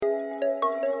The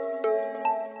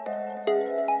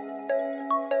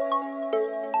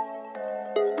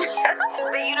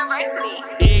university.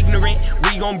 Ignorant,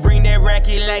 we gon' bring that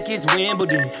racket like it's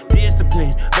Wimbledon.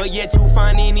 Discipline, but yet to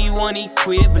find anyone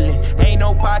equivalent. Ain't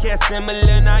no podcast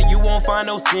similar, now you won't find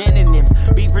no synonyms.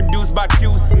 Be produced by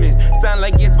Q Smith, sound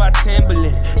like it's by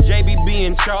Timberland. JBB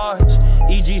in charge,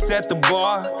 EG set the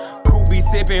bar. Coop be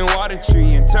sipping water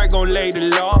tree, and Turk gon' lay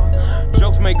the law.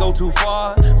 Jokes may go too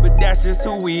far, but that's just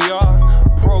who we are.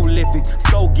 Prolific,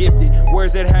 so gifted,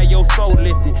 words that have your soul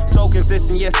lifted. So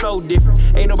consistent, yet so different.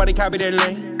 Ain't nobody copy that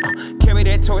lane. Carry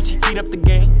that torch, heat up the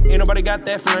game. Ain't nobody got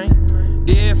that flame.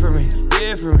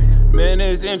 Different. Man,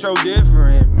 this intro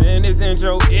different. Man, this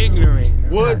intro ignorant.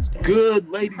 What's good,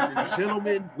 ladies and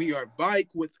gentlemen? We are back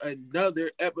with another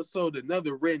episode,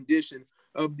 another rendition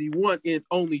of the one and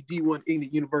only D1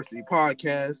 Ignance University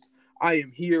podcast. I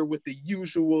am here with the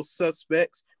usual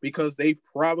suspects because they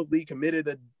probably committed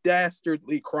a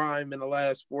dastardly crime in the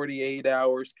last 48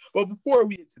 hours. But before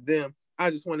we get to them, I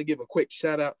just want to give a quick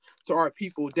shout out to our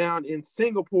people down in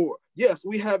Singapore. Yes,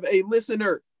 we have a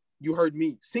listener. You heard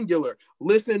me, singular,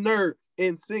 listener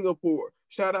in Singapore.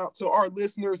 Shout out to our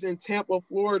listeners in Tampa,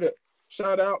 Florida.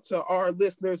 Shout out to our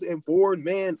listeners in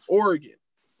Boardman, Oregon.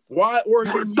 Why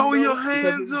Oregon? Throw your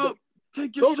hands up.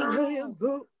 Take your shirt off. Hands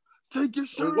up. Take your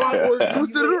shirt Why off. Oregon?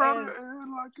 Twist it around the air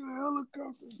like a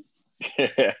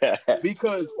helicopter.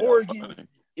 Because Oregon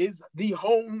is the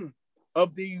home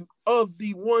of the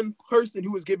one person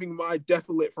who is giving my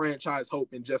desolate franchise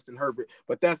hope in Justin Herbert.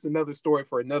 But that's another story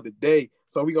for another day.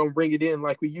 So we're gonna bring it in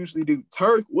like we usually do.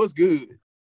 Turk, what's good?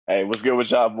 Hey, what's good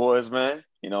with y'all boys, man?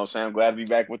 You know what I'm saying? I'm glad to be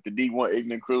back with the D1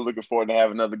 Ignorant crew. Looking forward to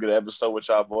have another good episode with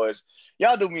y'all boys.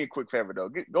 Y'all do me a quick favor, though.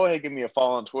 Go ahead and give me a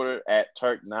follow on Twitter at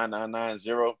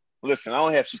Turk9990. Listen, I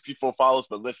only have 64 followers,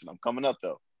 but listen, I'm coming up,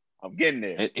 though. I'm getting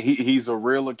there. He's a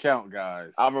real account,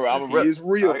 guys. I'm a real. He is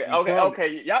real.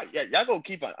 Okay. Y'all gonna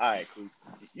keep on. All right, cool.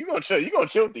 You gonna chill. You gonna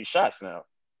chill with these shots now.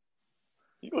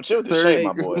 You gonna chill with this shade,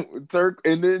 my boy. Turk,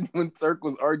 and then when Turk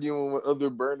was arguing with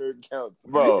other burner accounts,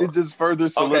 bro, it just further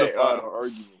solidified our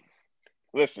arguments.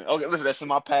 Listen, that's in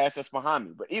my past. That's behind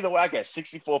me. But either way, I got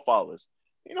 64 followers.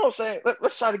 You know what I'm saying?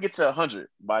 Let's try to get to 100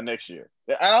 by next year.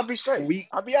 And I'll be straight.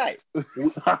 I'll be all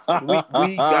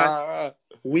right.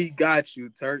 We got you,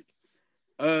 Turk.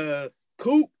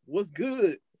 Coop, what's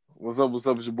good? What's up? It's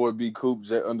your boy B Coop,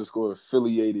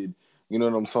 J_affiliated. You know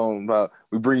what I'm talking about?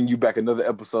 We're bringing you back another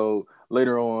episode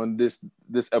later on this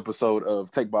episode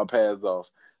of Take My Pads Off.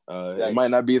 It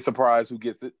might not be a surprise who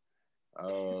gets it.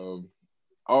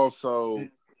 Also,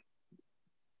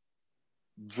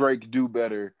 Drake Do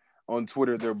Better. On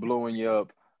Twitter, they're blowing you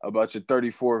up about your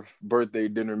 34th birthday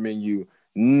dinner menu.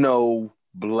 No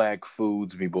black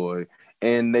foods, me boy.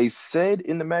 And they said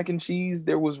in the mac and cheese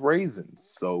there was raisins.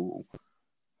 So,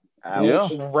 yeah.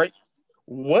 Right.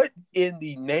 What in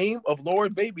the name of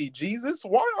Lord Baby Jesus?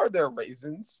 Why are there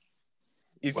raisins?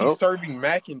 Is he serving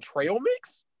mac and trail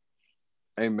mix?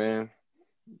 Hey, man.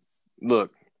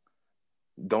 Look,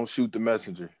 don't shoot the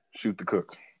messenger. Shoot the cook.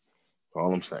 That's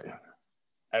all I'm saying.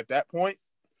 At that point,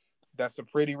 that's a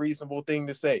pretty reasonable thing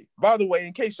to say. By the way,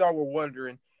 in case y'all were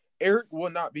wondering, Eric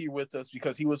will not be with us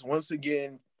because he was once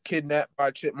again kidnapped by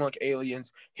chipmunk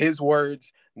aliens. His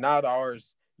words, not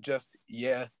ours. Just,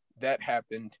 yeah, that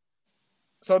happened.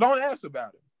 So don't ask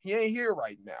about him. He ain't here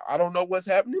right now. I don't know what's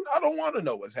happening. I don't want to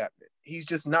know what's happening. He's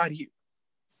just not here.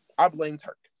 I blame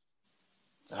Turk.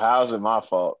 How's it my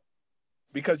fault?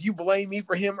 Because you blamed me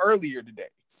for him earlier today.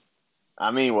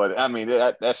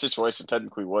 That situation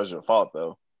technically was your fault,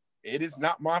 though. It is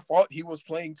not my fault. He was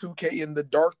playing 2K in the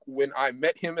dark when I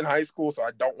met him in high school, so I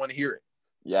don't want to hear it.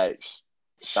 Yikes.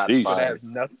 Shots fired. That has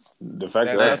nothing. The fact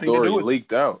that story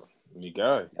leaked out. You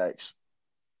got it. Yikes.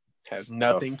 Has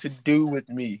nothing to do with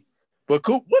me. But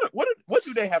Coop, what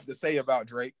do they have to say about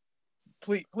Drake?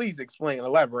 Please explain,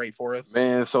 elaborate for us.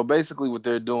 Man, so basically what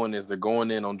they're doing is they're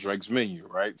going in on Drake's menu,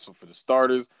 right? So for the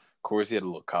starters, of course, he had a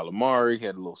little calamari, he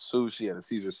had a little sushi, he had a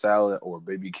Caesar salad or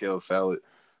baby kale salad.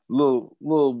 Little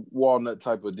walnut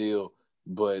type of deal,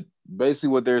 but basically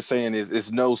what they're saying is it's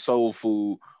no soul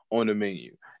food on the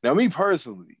menu. Now, me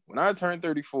personally, when I turned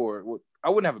 34, I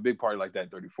wouldn't have a big party like that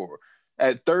at 34.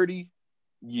 At 30,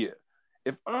 yeah.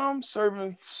 If I'm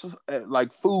serving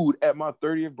like food at my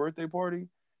 30th birthday party,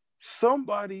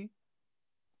 somebody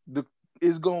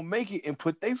is gonna make it and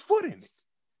put their foot in it.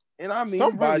 And I mean,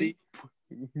 somebody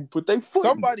really put their foot.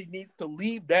 Somebody needs to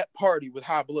leave that party with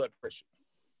high blood pressure.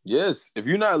 Yes, if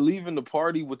you're not leaving the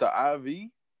party with the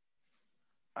IV,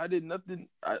 I did nothing.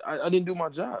 I didn't do my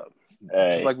job.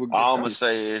 Hey, all I'm gonna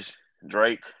say is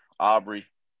Drake, Aubrey,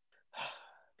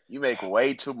 you make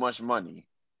way too much money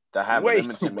to have a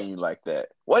limited menu like that.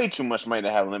 Way too much money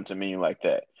to have a limited menu like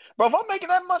that. Bro, if I'm making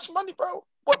that much money, bro,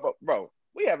 bro,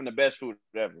 we having the best food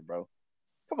ever, bro.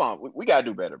 Come on, we gotta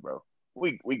do better, bro.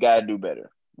 We gotta do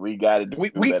better. We gotta do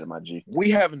better, my G. We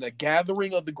having a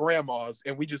gathering of the grandmas,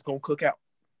 and we just gonna cook out.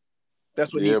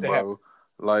 That's what needs to happen.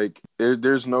 Like,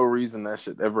 there's no reason that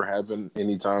should ever happen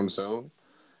anytime soon.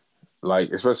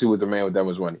 Like, especially with the man with that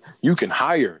much money, you can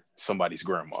hire somebody's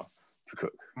grandma to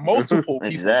cook. Multiple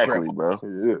people's exactly, grandmas.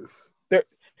 bro. Yes,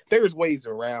 there's ways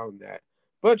around that.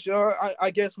 But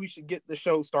I guess we should get the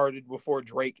show started before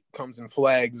Drake comes and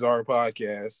flags our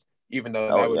podcast. Even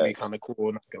though that would be kind of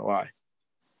cool, not gonna lie.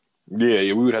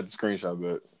 Yeah, we would have to screenshot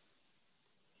that.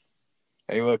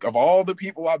 Hey, look, of all the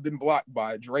people I've been blocked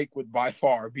by, Drake would by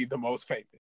far be the most famous.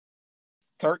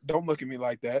 Turk, don't look at me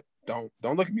like that. Don't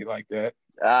look at me like that.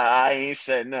 I ain't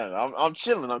said nothing. I'm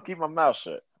chilling. I'm keeping my mouth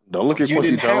shut. Don't look at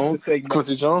Quincy Jones.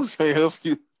 Quincy Jones can't help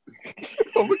you.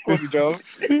 Don't look Quincy Jones.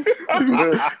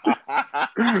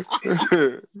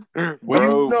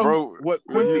 What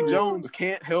Quincy Jones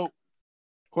can't help.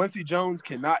 Quincy Jones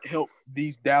cannot help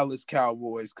these Dallas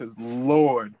Cowboys because,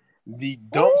 Lord, the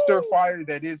dumpster fire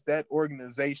that is that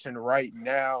organization right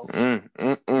now.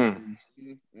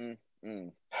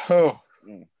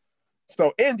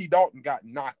 So Andy Dalton got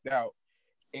knocked out.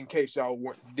 In case y'all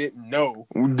didn't know,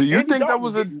 did you think that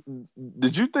was a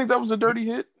dirty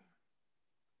hit?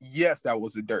 Yes, that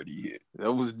was a dirty hit.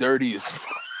 That was dirty as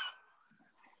fuck.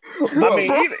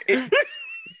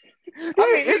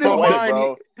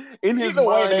 In his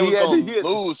mind, he had to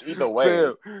lose either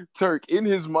way. Turk, in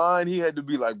his mind, he had to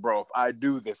be like, bro, if I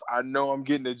do this, I know I'm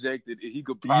getting ejected. He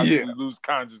could possibly lose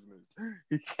consciousness.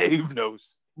 He gave no.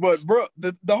 But bro,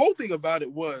 the whole thing about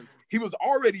it was he was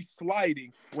already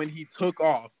sliding when he took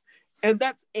off, and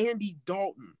that's Andy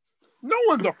Dalton. No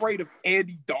one's afraid of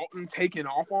Andy Dalton taking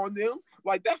off on them.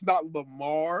 Like, that's not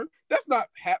Lamar. That's not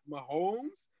Pat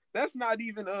Mahomes. That's not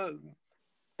even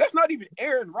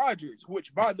Aaron Rodgers,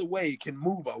 which, by the way, can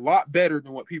move a lot better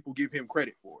than what people give him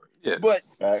credit for. Yes. But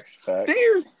facts.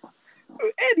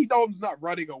 Andy Dalton's not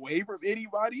running away from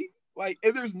anybody. Like,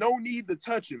 and there's no need to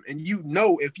touch him. And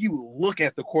if you look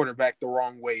at the quarterback the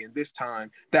wrong way, and this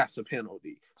time, that's a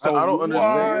penalty. So I don't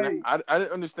understand. I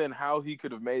didn't understand how he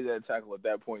could have made that tackle at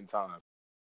that point in time.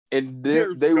 And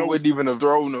they wouldn't even have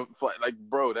thrown a flag. Like,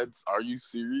 bro, are you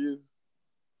serious?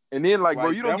 And then, like,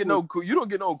 bro, you don't get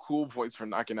no cool points for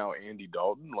knocking out Andy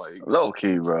Dalton. Like, low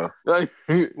key, bro.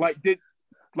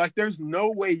 There's no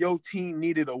way your team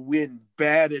needed a win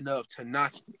bad enough to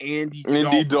knock Andy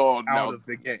Dalton out of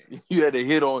the game. You had a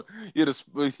hit on. You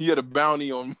had a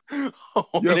bounty on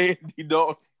Andy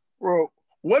Dalton. Bro,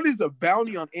 what is a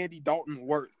bounty on Andy Dalton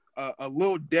worth? A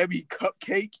little Debbie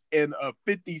cupcake and a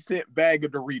 50-cent bag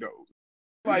of Doritos.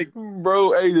 Like,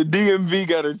 bro, hey, the DMV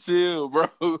gotta chill, bro.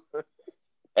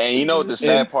 And you know what the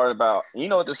sad part about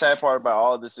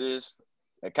all of this is?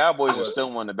 The Cowboys are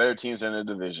still one of the better teams in the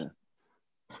division.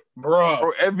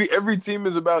 Bro, every team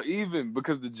is about even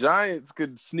because the Giants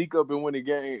could sneak up and win a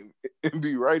game and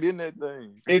be right in that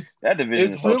thing. That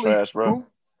division is so trash, bro.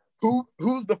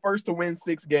 Who's the first to win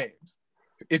 6 games?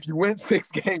 If you win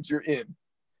 6 games, you're in.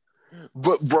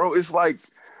 But bro, it's like,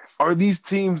 are these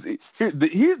teams?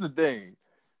 Here's the thing: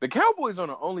 the Cowboys are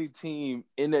the only team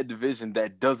in that division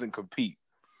that doesn't compete.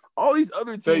 All these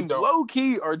other teams, low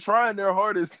key, are trying their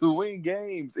hardest to win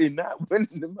games and not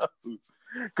winning the most.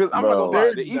 Because I'm not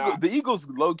gonna lie, the Eagles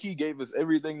low key gave us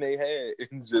everything they had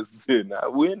and just did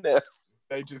not win that.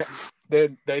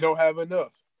 They don't have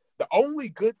enough. The only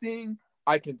good thing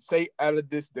I can say out of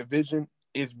this division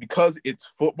is because it's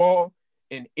football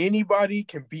and anybody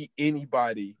can beat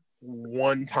anybody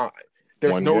one time.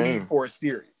 There's no need for a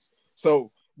series.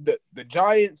 So the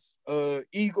Giants,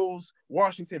 Eagles,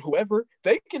 Washington, whoever,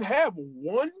 they can have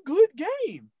one good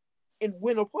game and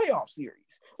win a playoff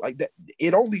series. Like that,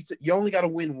 you only got to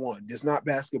win one. It's not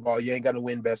basketball. You ain't got to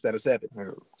win best out of 7.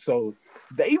 So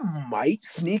they might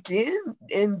sneak in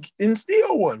and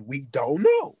steal one. We don't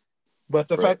know. But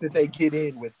the fact that they get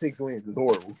in with 6 wins is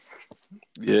horrible.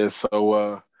 Yeah,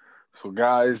 so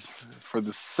guys, for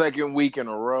the second week in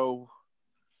a row,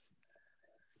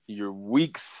 your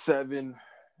week 7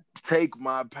 Take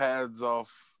My Pads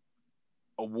Off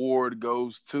award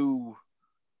goes to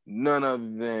none other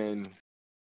than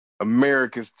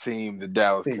America's team, the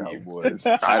Dallas Cowboys.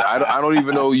 I don't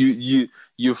even know you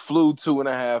flew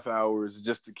 2.5 hours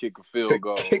just to kick a field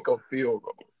goal.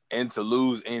 And to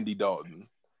lose Andy Dalton.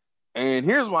 And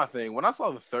here's my thing. When I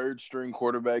saw the 3rd string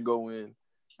quarterback go in,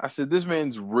 I said, this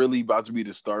man's really about to be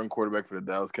the starting quarterback for the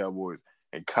Dallas Cowboys,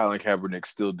 and Colin Kaepernick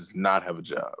still does not have a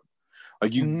job.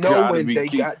 Like, you gotta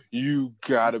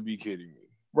be kidding me.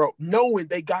 bro, knowing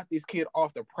they got this kid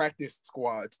off the practice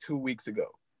squad 2 weeks ago.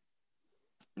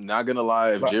 Not gonna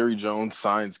lie, if Jerry Jones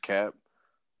signs Cap,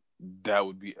 that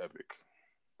would be epic.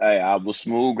 Hey, I will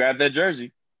smooth grab that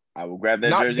jersey. I will grab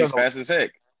that jersey as fast as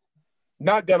heck.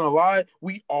 Not gonna lie,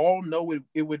 we all know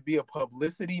it would be a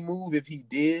publicity move if he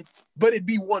did, but it'd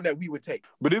be one that we would take.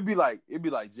 But it'd be like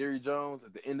Jerry Jones.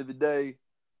 At the end of the day,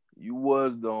 you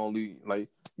was the only, like,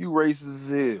 you racist as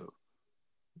hell,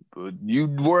 but you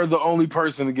were the only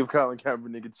person to give Colin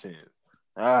Kaepernick a chance.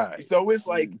 All right. So it's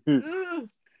like,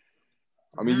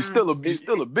 I mean, you're still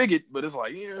a bigot, but it's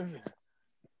like, yeah.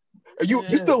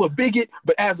 You're still a bigot,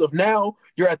 but as of now,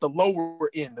 you're at the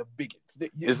lower end of bigots.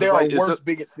 There are worse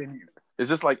bigots than you. It's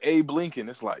just like Abe Lincoln.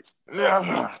 It's like,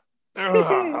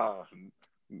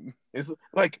 it's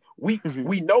like we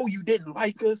know you didn't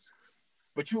like us,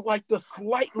 but you liked us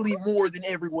slightly more than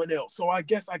everyone else. So I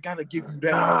guess I gotta give you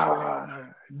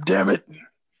that. Damn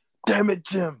it,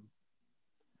 Jim.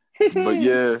 But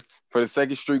yeah, for the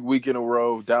second streak week in a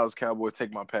row, Dallas Cowboys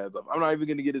take my pads off. I'm not even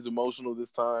gonna get as emotional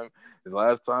this time as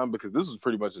last time because this was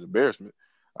pretty much an embarrassment.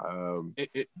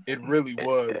 It really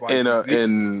was. Like,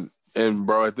 and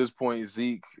bro, at this point,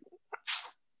 Zeke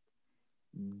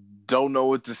don't know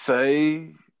what to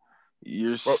say.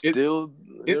 You're still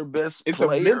their best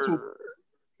player.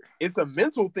 It's a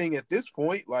mental thing at this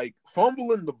point. Like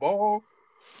fumbling the ball,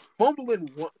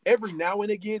 every now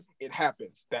and again, it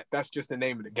happens. That's just the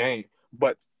name of the game.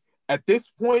 But at this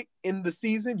point in the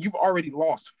season, you've already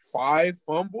lost 5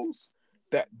 fumbles.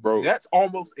 That's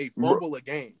almost a fumble a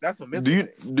game. That's a mental thing.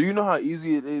 Do you know how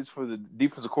easy it is for the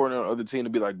defensive coordinator on the other team to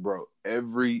be like, bro,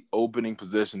 every opening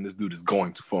possession, this dude is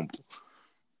going to fumble.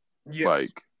 Yes.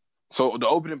 Like, so the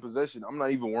opening possession, I'm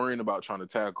not even worrying about trying to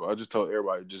tackle. I just tell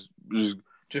everybody, just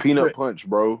peanut punch,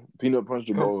 bro. Peanut punch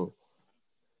the ball.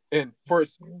 And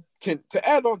first, to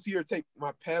add on to your take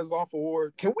my pads off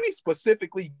award, can we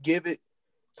specifically give it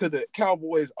to the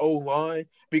Cowboys O-line?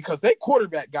 Because their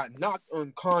quarterback got knocked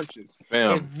unconscious.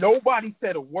 And nobody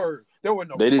said a word. There were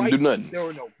no They didn't fights, do nothing. There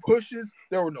were no pushes.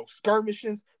 There were no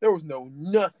skirmishes. There was no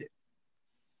nothing.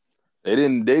 They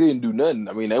didn't do nothing.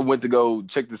 I mean, they went to go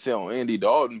check the cell on Andy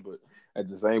Dalton, but at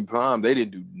the same time, they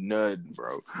didn't do nothing,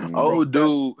 bro.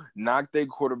 Dude knocked their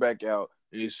quarterback out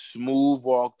and smooth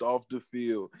walked off the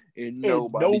field, and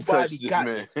nobody touched this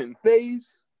man. His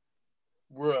face.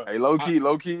 Bruh. Hey, low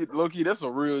key, that's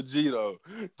a real G though.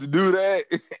 To do that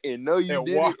and know you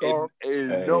did walk it off,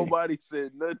 and nobody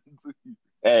said nothing to you.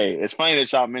 Hey, it's funny that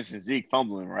y'all mentioned Zeke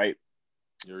fumbling, right?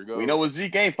 Here we go. We know what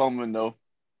Zeke ain't fumbling though.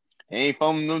 He ain't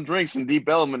fumbling them drinks in Deep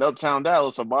Element, Uptown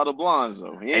Dallas, or Bottle Blondes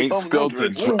though. He ain't spilt a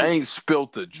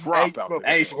drop out there.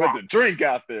 Ain't spilt a drink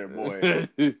out there, boy.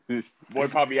 Boy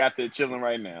probably out there chilling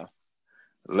right now.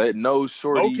 Let no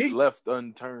shorty left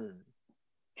unturned.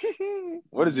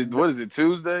 What is it?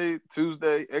 Tuesday,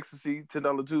 ecstasy,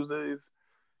 $10 Tuesdays.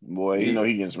 Boy, you know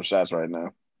he getting some shots right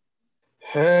now.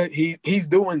 He's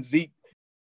doing Zeke.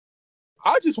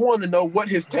 I just want to know what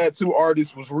his tattoo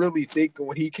artist was really thinking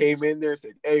when he came in there and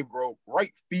said, "Hey, bro,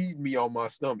 feed me on my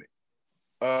stomach."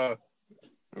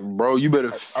 Bro, you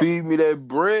better feed me that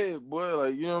bread, boy.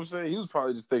 Like, you know what I'm saying? He was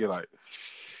probably just thinking like,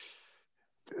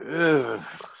 ugh.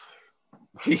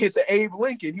 He hit the Abe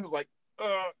Lincoln. He was like,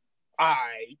 Yeah,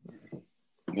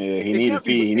 he need to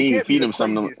feed him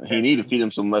some. He need to feed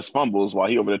him some less fumbles while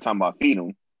he over there talking about feed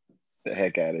him. The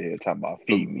heck out of here, talking about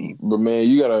feed me. But man,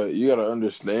 you gotta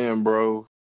understand, bro.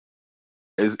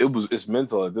 It's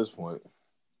mental at this point.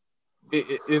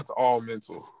 It's all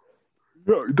mental.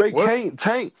 They can't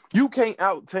tank. You can't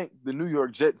out tank the New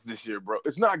York Jets this year, bro.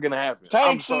 It's not gonna happen.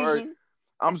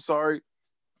 I'm sorry.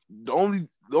 The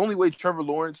only way Trevor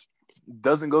Lawrence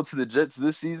doesn't go to the Jets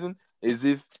this season is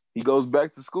if he goes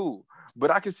back to school.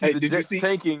 But I can see the Jets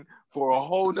tanking for a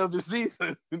whole nother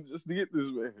season just to get this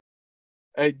man.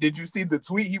 Hey, did you see the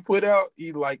tweet he put out?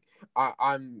 He like,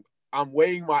 I'm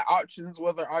weighing my options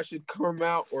whether I should come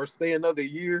out or stay another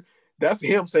year. That's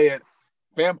him saying,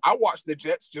 "Fam, I watch the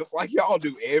Jets just like y'all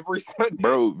do every Sunday."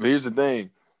 Bro, here's the thing.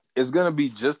 It's gonna be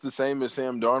just the same as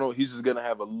Sam Darnold. He's just gonna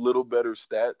have a little better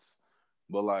stats.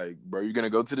 But like, bro, you're gonna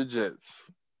go to the Jets.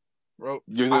 Bro,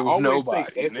 I always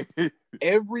say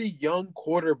every young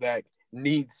quarterback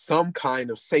needs some kind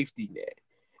of safety net.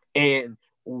 And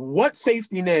what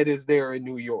safety net is there in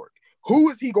New York? Who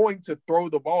is he going to throw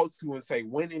the ball to and say,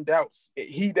 when in doubt,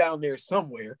 he down there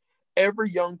somewhere? Every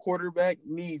young quarterback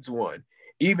needs one.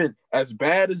 Even as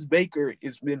bad as Baker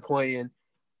has been playing,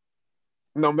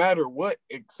 no matter what,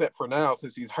 except for now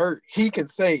since he's hurt, he can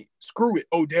say, screw it,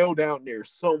 Odell down there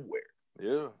somewhere.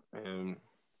 Yeah, and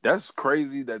that's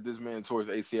crazy that this man tore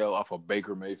his ACL off a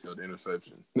Baker Mayfield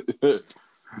interception.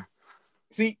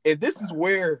 See, and this is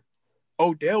where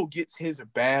Odell gets his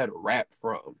bad rap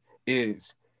from.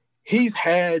 Is he's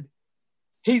had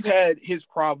his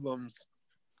problems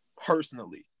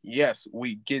personally. Yes,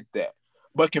 we get that.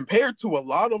 But compared to a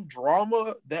lot of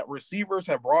drama that receivers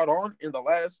have brought on in the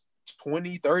last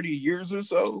 20, 30 years or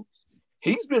so,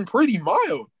 he's been pretty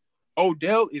mild.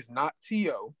 Odell is not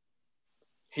T.O.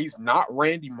 He's not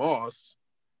Randy Moss.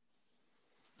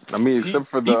 I mean, except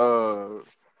for the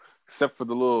stuff in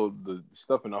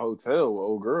the hotel with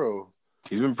old girl.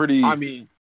 He's been pretty. I mean,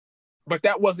 but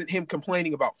that wasn't him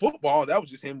complaining about football. That was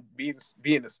just him being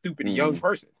a stupid young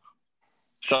person.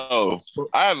 So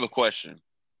I have a question.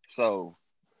 So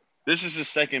this is his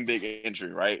second big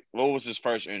injury, right? What was his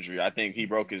first injury? I think he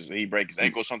broke his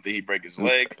ankle, something. He broke his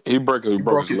leg. He broke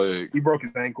his leg. He broke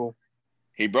his ankle.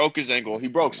 He broke his ankle. He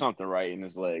broke something right in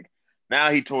his leg. Now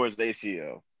he tore his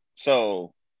ACL.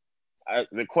 So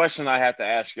the question I have to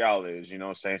ask y'all is, you know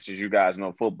what I'm saying, since you guys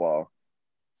know football,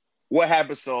 what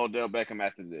happens to Odell Beckham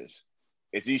after this?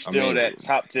 Is he still that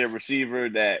top-tier receiver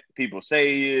that people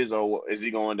say he is, or is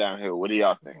he going downhill? What do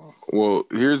y'all think? Well,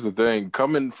 here's the thing.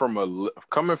 Coming from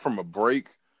a break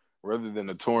rather than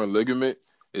a torn ligament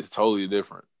is totally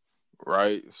different,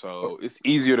 right? So it's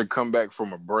easier to come back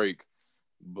from a break,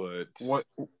 but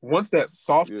once that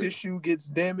soft tissue gets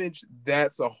damaged,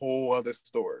 that's a whole other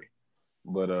story.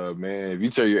 But, man, if you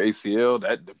tear your ACL,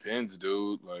 that depends,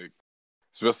 dude. Like,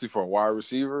 especially for a wide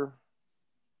receiver,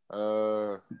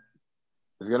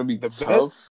 it's going to be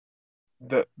tough.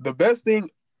 The best thing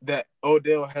that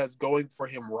Odell has going for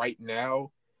him right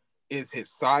now is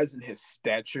his size and his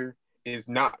stature is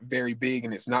not very big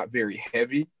and it's not very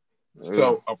heavy. Yeah.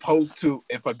 So opposed to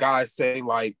if a guy, say,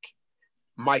 like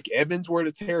Mike Evans were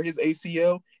to tear his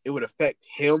ACL, it would affect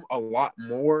him a lot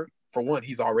more. For one,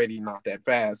 he's already not that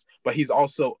fast, but he's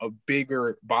also a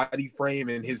bigger body frame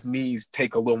and his knees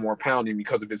take a little more pounding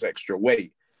because of his extra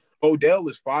weight. Odell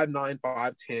is 5'9",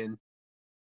 5'10",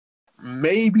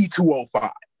 maybe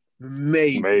 205.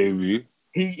 Maybe.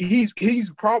 He's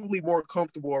probably more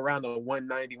comfortable around the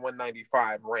 190,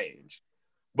 195 range.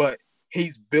 But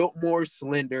he's built more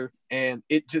slender, and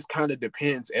it just kind of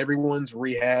depends. Everyone's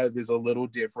rehab is a little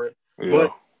different. Yeah.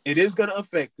 But it is going to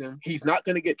affect him. He's not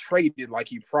going to get traded like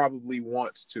he probably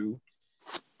wants to.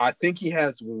 I think he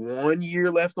has 1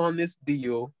 year left on this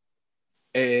deal.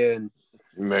 And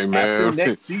after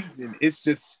next season,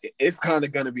 it's kind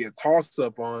of going to be a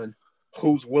toss-up on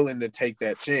who's willing to take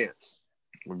that chance.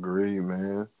 Agree,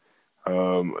 man.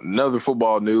 Another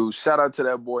football news. Shout out to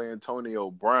that boy Antonio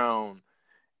Brown.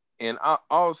 And I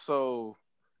also,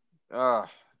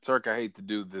 Turk, I hate to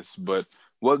do this, but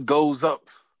what goes up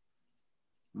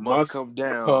must come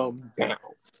down.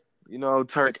 You know,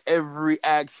 Turk, every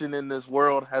action in this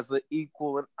world has an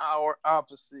equal and our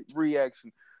opposite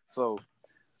reaction. So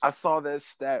I saw that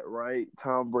stat, right?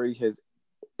 Tom Brady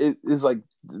is like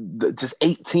just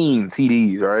 18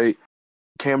 TDs, right?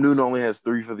 Cam Newton only has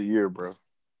 3 for the year, bro.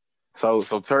 So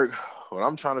Turk, what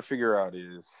I'm trying to figure out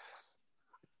is,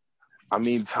 I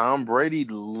mean, Tom Brady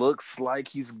looks like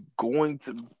he's going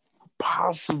to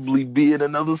possibly be in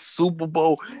another Super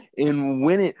Bowl and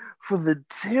win it for the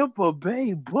Tampa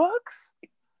Bay Bucks.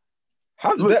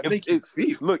 How does that make you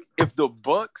feel? Look, if the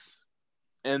Bucks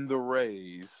and the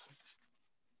Rays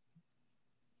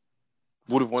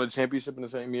would have won a championship in the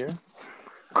same year,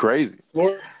 crazy.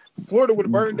 Florida would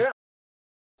have burned down.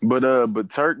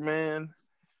 But Turk, man,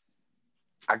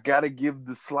 I gotta give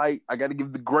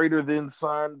the greater than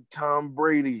sign Tom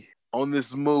Brady on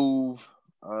this move.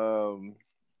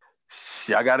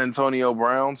 Y'all got Antonio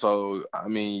Brown, so I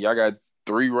mean, y'all got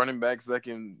 3 running backs you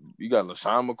got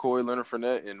LaShawn McCoy, Leonard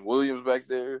Fournette, and Williams back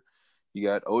there. You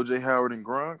got OJ Howard and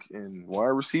Gronk, and wide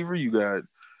receiver,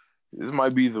 this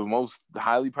might be the most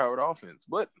highly powered offense.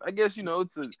 But I guess, you know,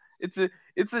 it's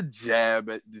a jab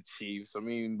at the Chiefs. I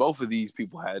mean, both of these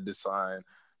people had to sign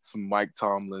some Mike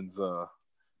Tomlin's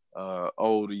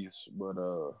oldies, but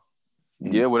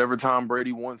yeah, whatever Tom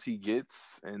Brady wants, he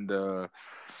gets, and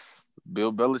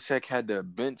Bill Belichick had to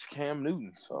bench Cam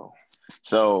Newton. So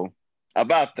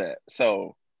about that.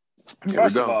 So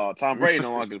first of all, Tom Brady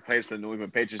no longer plays for the New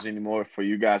England Patriots anymore. For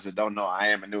you guys that don't know, I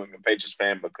am a New England Patriots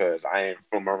fan because I am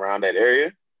from around that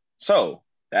area. So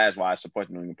that's why I support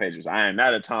the New England Patriots. I am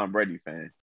not a Tom Brady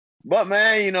fan. But,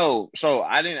 man, you know, so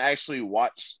I didn't actually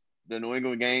watch the New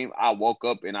England game. I woke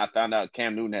up and I found out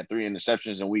Cam Newton had 3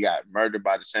 interceptions and we got murdered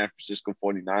by the San Francisco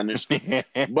 49ers.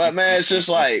 But, man, it's just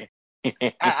like,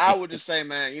 I would just say,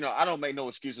 man, you know, I don't make no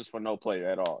excuses for no player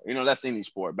at all. You know, that's any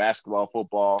sport, basketball,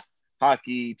 football,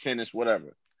 hockey, tennis,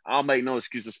 whatever. I don't make no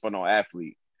excuses for no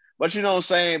athlete. But you know what I'm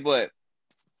saying? But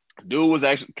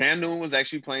Cam Newton was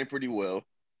actually playing pretty well.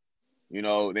 Then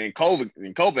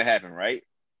COVID happened, right?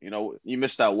 You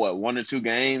missed out 1 or 2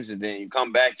 games, and then you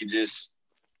come back, you're just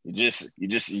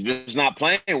not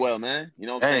playing well, man. You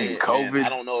know what I'm Dang, saying? COVID.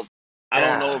 And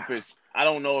I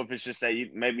don't know if it's just that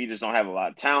maybe you just don't have a lot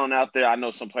of talent out there. I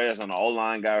know some players on the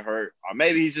O-line got hurt, or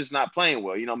maybe he's just not playing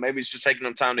well. Maybe it's just taking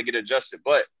them time to get adjusted.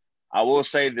 But I will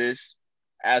say this,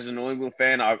 as a New England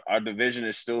fan, our division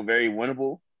is still very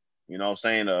winnable. You know what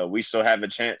I'm saying? We still have a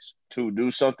chance to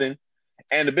do something.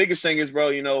 And the biggest thing is,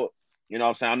 bro, what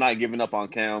I'm saying? I'm not giving up on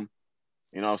Cam.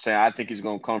 You know what I'm saying? I think he's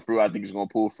going to come through. I think he's going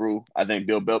to pull through. I think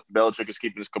Bill Belichick is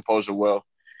keeping his composure well.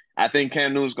 I think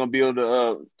Cam Newton's going to be able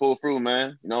to pull through,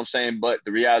 man. You know what I'm saying? But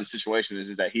the reality of the situation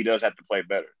is that he does have to play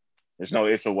better. There's no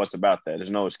ifs or what's about that.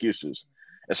 There's no excuses.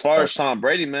 As far as Tom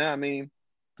Brady, man, I mean,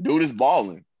 dude is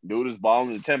balling.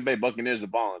 The Tampa Bay Buccaneers are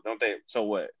balling, don't they? So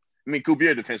what? I mean, Coop,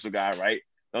 you're a defensive guy, right?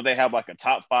 Don't they have like a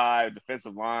top 5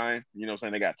 defensive line? You know what I'm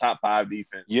saying? They got top 5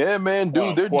 defense. Yeah, man,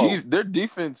 dude, their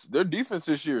defense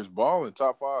this year is balling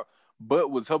top 5.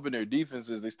 But what's helping their defense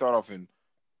is they start off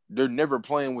they're never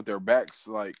playing with their backs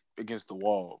like against the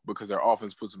wall because their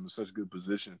offense puts them in such good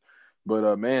position.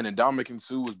 But man, and Dominican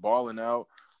Sue was balling out.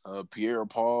 Pierre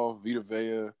Paul, Vita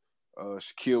Vea,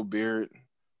 Shaquille Barrett,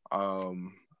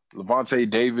 Levante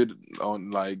David on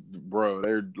their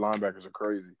linebackers are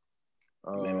crazy.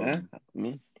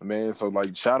 Man, so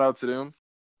shout out to them.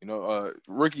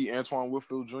 Rookie Antoine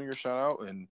Whitfield Jr. shout out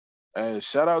and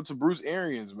shout out to Bruce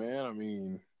Arians, man. I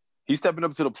mean, he's stepping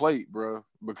up to the plate, bro,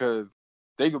 because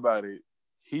think about it.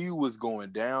 He was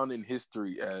going down in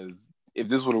history as if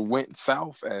this would have went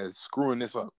south as screwing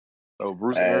this up. So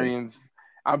Bruce Arians,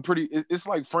 it's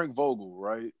like Frank Vogel,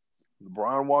 right?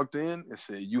 LeBron walked in and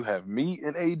said, "You have me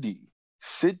and AD.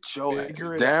 Sit your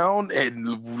ass down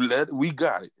and we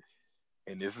got it."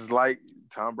 And this is like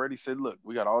Tom Brady said, "Look,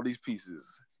 we got all these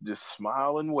pieces. Just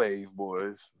smile and wave,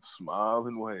 boys. Smile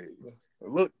and wave."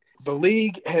 Look, the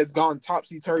league has gone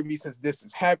topsy-turvy since this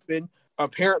has happened.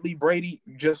 Apparently, Brady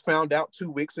just found out 2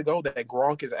 weeks ago that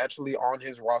Gronk is actually on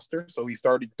his roster, so he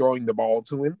started throwing the ball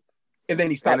to him. And then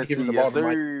he stopped giving the ball to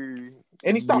Mike.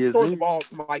 And he stopped throwing the ball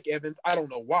to Mike Evans. I don't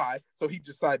know why. So he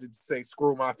decided to say,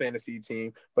 screw my fantasy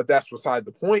team. But that's beside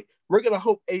the point. We're going to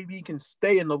hope AB can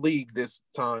stay in the league this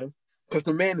time because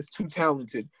the man is too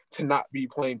talented to not be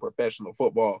playing professional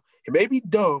football. He may be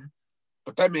dumb,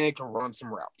 but that man can run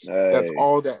some routes. Hey. That's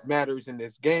all that matters in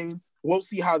this game. We'll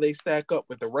see how they stack up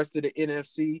with the rest of the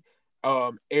NFC.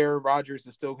 Aaron Rodgers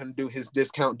is still going to do his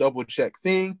discount double check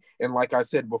thing. And like I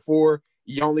said before,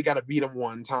 you only got to beat them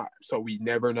one time. So we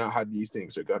never know how these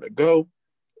things are going to go.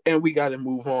 And we got to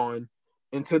move on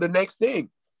into the next thing.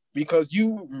 Because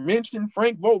you mentioned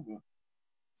Frank Vogel.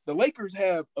 The Lakers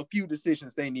have a few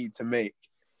decisions they need to make.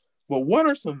 But what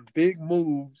are some big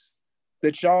moves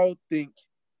that y'all think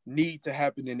need to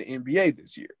happen in the NBA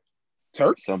this year?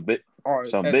 Turk? Some big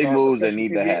moves that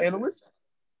need to happen. Analyst?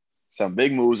 Some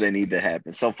big moves that need to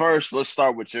happen. So first, let's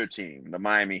start with your team, the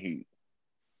Miami Heat.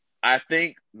 I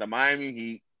think the Miami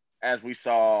Heat, as we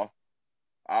saw,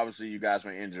 obviously you guys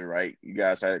were injured, right? You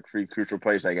guys had 3 crucial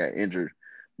players that got injured.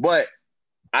 But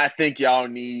I think y'all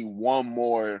need one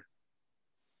more,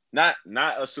 not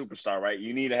a superstar, right?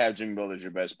 You need to have Jimmy Butler as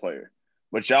your best player.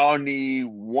 But y'all need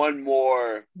one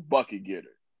more bucket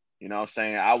getter. You know what I'm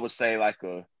saying? I would say like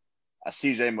a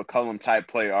CJ McCollum type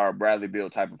player or a Bradley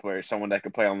Beal type of player, someone that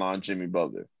could play along Jimmy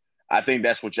Butler. I think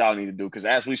that's what y'all need to do. Because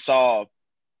as we saw,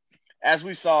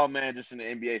 man, just in the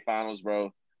NBA Finals,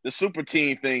 bro, the super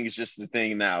team thing is just the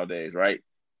thing nowadays, right?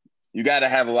 You got to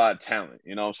have a lot of talent,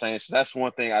 you know what I'm saying? So that's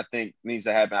one thing I think needs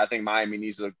to happen. I think Miami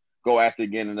needs to go after,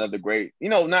 again, another great,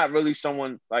 not really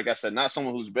someone, like I said, not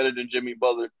someone who's better than Jimmy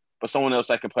Butler, but someone else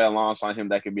that can play alongside him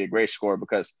that could be a great scorer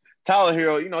because Tyler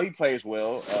Hero, he plays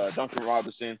well. Duncan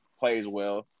Robinson plays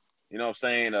well. You know what I'm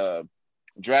saying?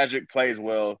 Dragic plays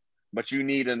well, but you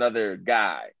need another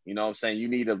guy. You know what I'm saying? You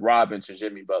need a Robin to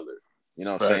Jimmy Butler. You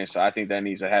know what I'm saying? So I think that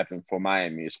needs to happen for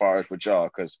Miami as far as with y'all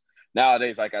because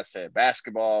nowadays, like I said,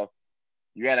 basketball,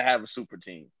 you got to have a super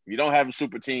team. If you don't have a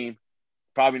super team,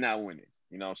 probably not winning.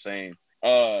 You know what I'm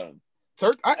saying?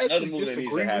 Turk, I actually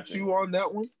disagree with you on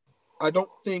that one. I don't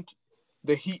think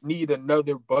the Heat need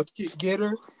another bucket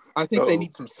getter. I think they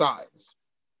need some size.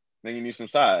 Then you need some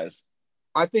size.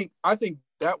 I think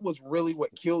that was really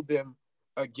what killed them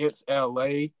against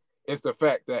LA is the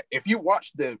fact that if you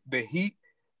watch the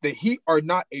Heat are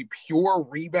not a pure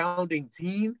rebounding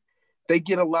team. They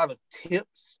get a lot of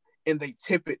tips and they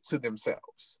tip it to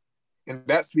themselves. And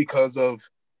that's because of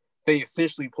they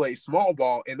essentially play small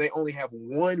ball and they only have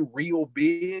one real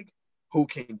big who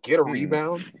can get a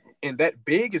rebound. And that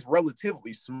big is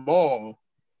relatively small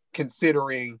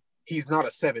considering he's not a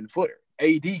 7-footer.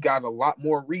 AD got a lot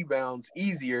more rebounds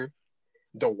easier.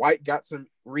 Dwight got some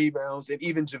rebounds, and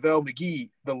even JaVale McGee,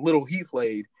 the little he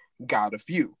played, got a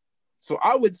few. So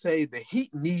I would say the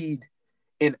Heat need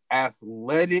an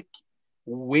athletic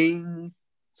wing,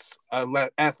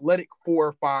 athletic 4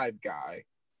 or 5 guy,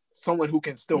 someone who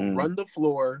can still run the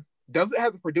floor, doesn't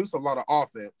have to produce a lot of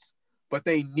offense, but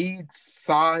they need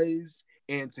size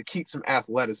and to keep some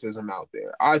athleticism out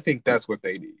there. I think that's what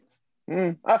they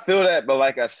need. I feel that, but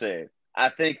like I said, I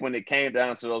think when it came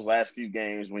down to those last few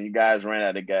games, when you guys ran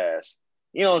out of gas,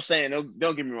 you know what I'm saying?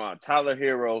 Don't get me wrong. Tyler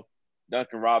Hero,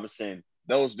 Duncan Robinson,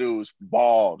 those dudes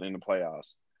balled in the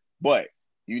playoffs. But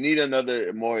you need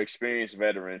another more experienced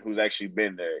veteran who's actually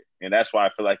been there. And that's why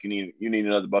I feel like you need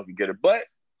another bucket getter. But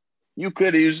you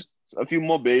could use a few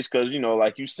more bigs because,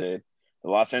 like you said, the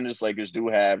Los Angeles Lakers do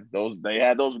have those – they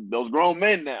had those grown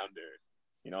men down there.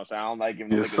 You know what I'm saying? I don't like giving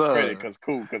the Lakers credit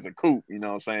because of Coop, you know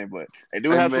what I'm saying? But they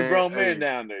do have some grown men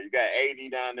down there. You got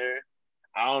AD down there.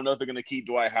 I don't know if they're going to keep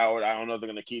Dwight Howard. I don't know if they're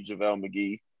going to keep JaVale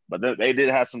McGee. But they did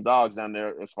have some dogs down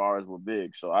there as far as with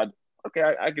big. So, I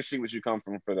can see what you come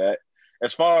from for that.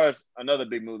 As far as another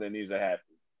big move that needs to happen.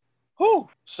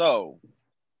 So,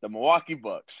 the Milwaukee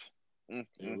Bucks. Here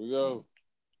we go.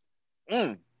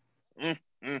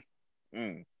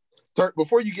 Turk,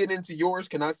 before you get into yours,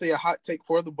 can I say a hot take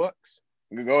for the Bucks?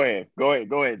 Go ahead,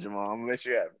 Jamal. I'm going to let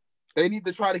you have it. They need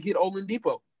to try to get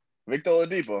Oladipo. Victor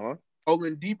Oladipo, huh?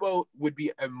 Oladipo would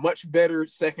be a much better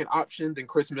second option than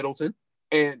Chris Middleton.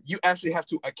 And you actually have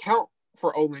to account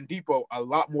for Oladipo a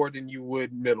lot more than you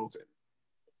would Middleton.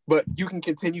 But you can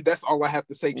continue. That's all I have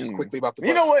to say just quickly about the Bucks.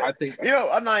 You know what? I think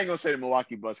I'm not even going to say the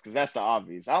Milwaukee Bucks because that's the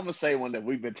obvious. I'm going to say one that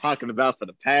we've been talking about for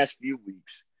the past few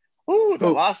weeks. The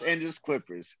Los Angeles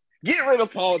Clippers. Get rid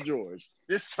of Paul George.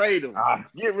 Just trade him.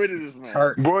 Get rid of this man.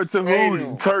 Turk. Bro, to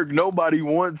who? Turk, nobody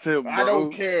wants him, bro. I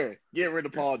don't care. Get rid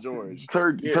of Paul George.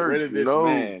 Get rid of this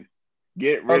man.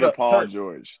 Get rid of Paul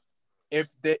George. If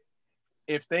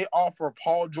they offer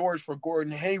Paul George for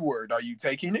Gordon Hayward, are you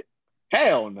taking it?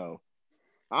 Hell no.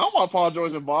 I don't want Paul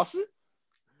George in Boston.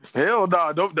 Hell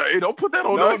no. Don't put that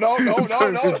on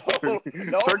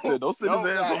No. Turk said, don't send his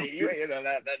ass on.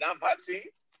 Not my team.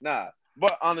 Nah.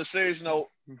 But on a serious note,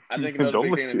 I think another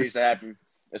big thing that needs to happen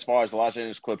as far as the Los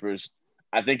Angeles Clippers,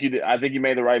 I think you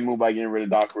made the right move by getting rid of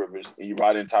Doc Rivers and you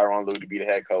brought in Tyronn Lue to be the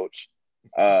head coach.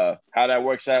 How that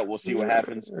works out, we'll see what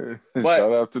happens. But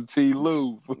shout out to T.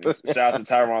 Lue. Shout out to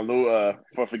Tyronn Lue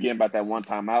for forgetting about that one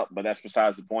time out, but that's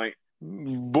besides the point.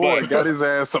 Boy, got his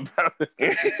ass about it.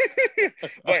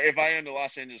 But if I am the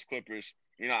Los Angeles Clippers,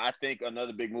 I think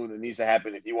another big move that needs to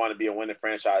happen if you want to be a winning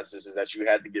franchise is that you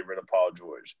have to get rid of Paul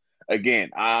George. Again,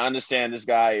 I understand this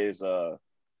guy is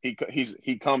he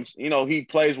comes, he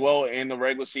plays well in the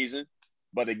regular season,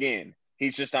 but again,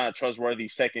 he's just not a trustworthy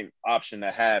second option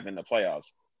to have in the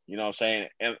playoffs. You know what I'm saying?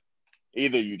 And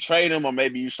either you trade him or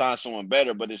maybe you sign someone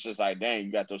better, but it's just like, dang,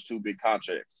 you got those two big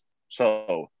contracts.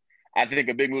 So I think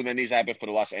a big move that needs to happen for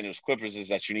the Los Angeles Clippers is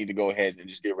that you need to go ahead and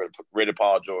just get rid of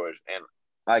Paul George. And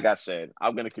like I said,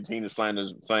 I'm going to continue to slander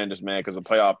this man because of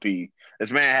playoff P.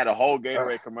 This man had a whole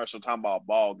Gatorade commercial talking about a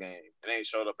ball game and ain't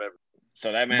showed up ever.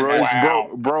 So that man,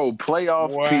 bro,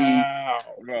 playoff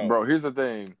P. Bro, here's the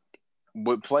thing.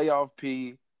 With playoff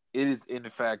P, it is in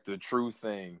fact a true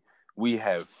thing. We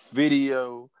have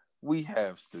video, we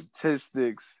have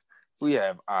statistics, we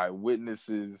have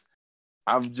eyewitnesses.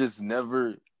 I've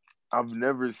never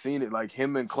seen it. Like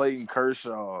him and Clayton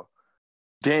Kershaw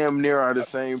damn near are the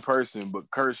same person,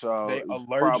 but Kershaw they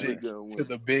allergic to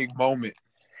the big moment.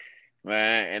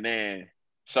 Man, and then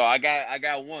so I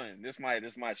got one. This might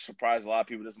surprise a lot of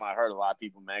people. This might hurt a lot of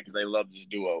people, man, because they love this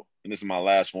duo. And this is my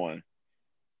last one.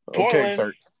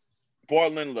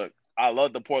 Portland, look, I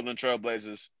love the Portland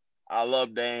Trailblazers. I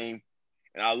love Dame,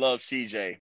 and I love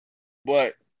CJ.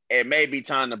 But it may be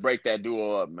time to break that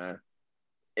duo up, man.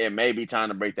 It may be time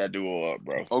to break that duo up,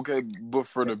 bro. Okay, but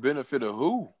for the benefit of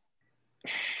who?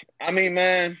 I mean,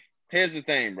 man, here's the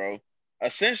thing, bro.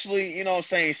 Essentially, you know what I'm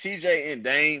saying, CJ and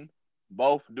Dame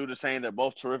both do the same. They're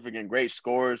both terrific and great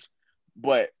scorers,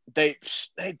 but they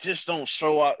just don't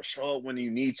show up when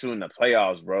you need to in the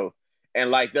playoffs, bro. And,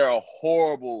 like, they're a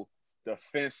horrible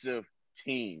defensive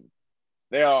team.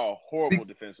 They are a horrible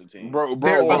defensive team.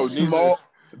 They're a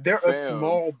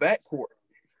small backcourt.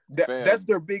 That's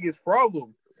their biggest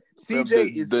problem.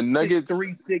 CJ is the Nuggets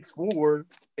 6'3", 6'4",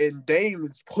 and Dame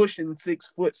is pushing 6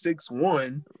 foot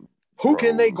 6'1". Who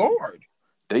can they guard?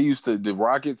 The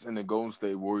Rockets and the Golden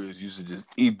State Warriors used to just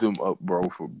eat them up,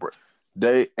 bro.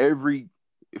 Every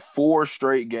 4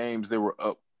 straight games they were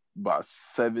up by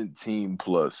 17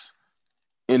 plus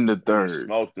in the third.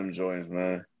 Smoked them joints,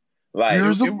 man. Like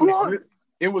here's a blunt.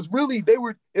 it was really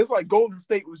it's like Golden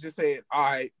State was just saying, all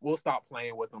right, we'll stop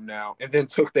playing with them now, and then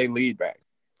took their lead back.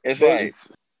 It's like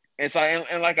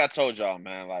and like I told y'all,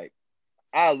 man, like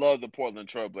I love the Portland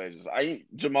Trailblazers.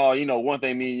 Jamal, one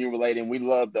thing me and you relating, we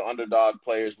love the underdog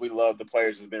players. We love the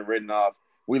players that's been written off.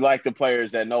 We like the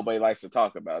players that nobody likes to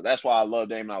talk about. That's why I love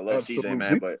Dame and I love CJ,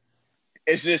 man. But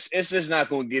it's just not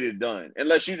going to get it done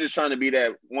unless you're just trying to be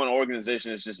that one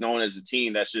organization that's just known as a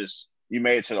team that's just you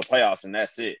made it to the playoffs and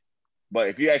that's it. But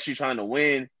if you're actually trying to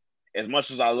win, as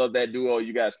much as I love that duo,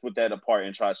 you guys put that apart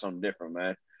and try something different,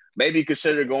 man. Maybe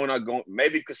consider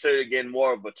maybe consider getting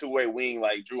more of a two-way wing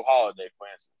like Drew Holiday, for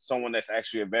instance. Someone that's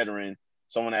actually a veteran,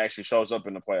 someone that actually shows up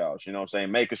in the playoffs. You know what I'm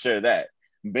saying? Maybe consider that.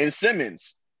 Ben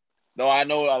Simmons, though I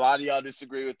know a lot of y'all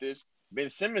disagree with this, Ben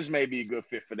Simmons may be a good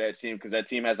fit for that team because that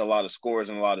team has a lot of scorers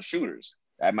and a lot of shooters.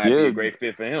 That might be a great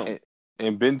fit for him.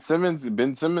 And Ben Simmons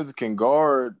can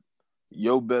guard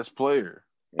your best player.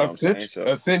 You know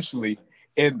essentially.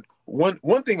 And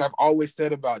one thing I've always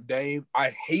said about Dame, I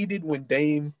hated when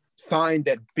Dame signed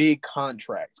that big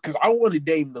contract because I wanted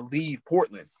Dame to leave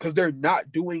Portland because they're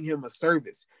not doing him a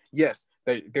service. Yes,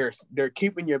 they're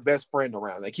keeping your best friend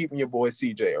around. They're keeping your boy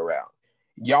CJ around.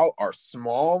 Y'all are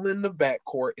small in the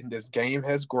backcourt, and this game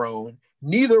has grown.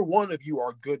 Neither one of you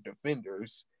are good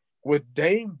defenders. With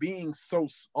Dame being so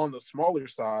on the smaller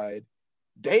side,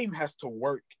 Dame has to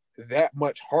work that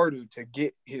much harder to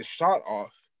get his shot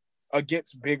off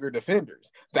against bigger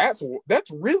defenders. That's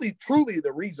really truly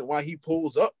the reason why he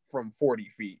pulls up from 40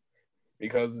 feet,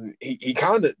 because he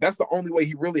kind of, that's the only way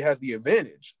he really has the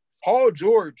advantage. Paul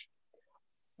George,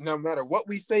 no matter what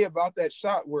we say about that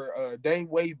shot where Dame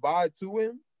waved by to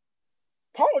him,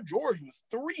 Paul George was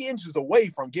 3 inches away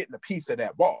from getting a piece of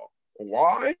that ball.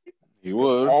 Why? He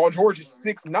was. Paul George is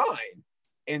 6'9",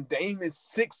 and Dame is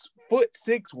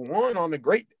 6'1" on the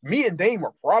great. Me and Dame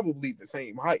are probably the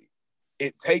same height.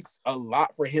 It takes a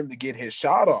lot for him to get his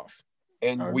shot off,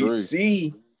 and we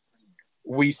see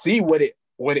what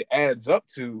it adds up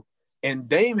to. And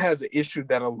Dame has an issue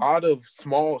that a lot of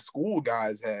small school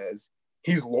guys has.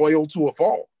 He's loyal to a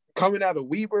fault. Coming out of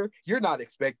Weber, you're not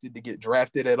expected to get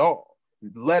drafted at all,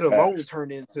 let alone turn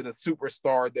into the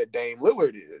superstar that Dame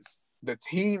Lillard is. The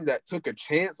team that took a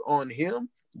chance on him,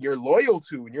 you're loyal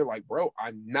to, and you're like, bro,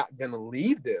 I'm not going to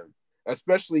leave them,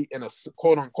 especially in a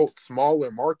quote-unquote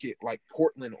smaller market like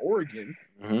Portland, Oregon.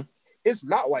 Mm-hmm. It's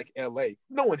not like L.A.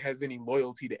 No one has any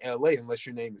loyalty to L.A. unless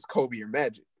your name is Kobe or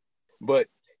Magic. But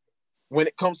when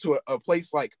it comes to a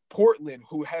place like Portland,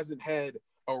 who hasn't had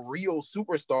a real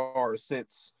superstar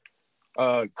since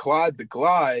Clyde the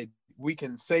Glide, we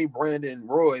can say Brandon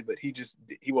Roy, but he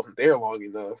wasn't there long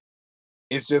enough.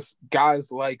 It's just guys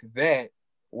like that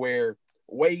where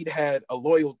Wade had a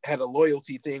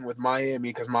loyalty thing with Miami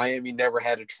because Miami never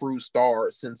had a true star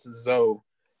since Zoe.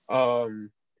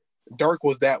 Dirk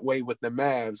was that way with the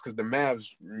Mavs because the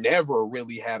Mavs never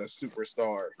really had a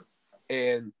superstar.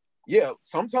 And yeah,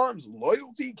 sometimes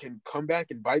loyalty can come back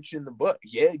and bite you in the butt.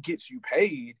 Yeah, it gets you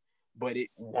paid, but it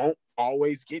won't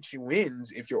always get you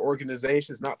wins if your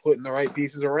organization's not putting the right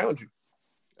pieces around you.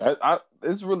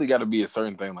 It's really got to be a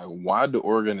certain thing. Like, why do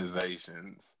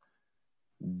organizations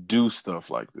do stuff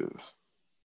like this?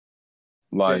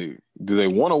 Like, do they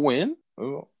want to win?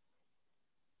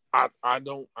 I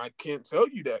can't tell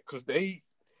you that because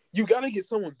you got to get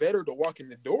someone better to walk in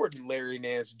the door than Larry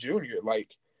Nance Jr.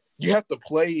 Like, you have to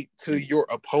play to your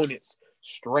opponent's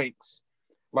strengths.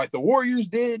 Like the Warriors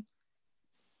did,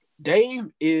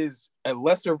 Dame is a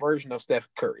lesser version of Steph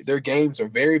Curry. Their games are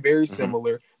very, very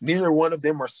similar. Mm-hmm. Neither one of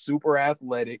them are super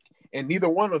athletic, and neither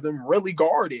one of them really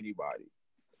guard anybody.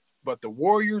 But the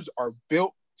Warriors are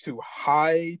built to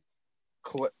hide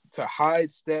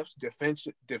Steph's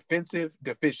defensive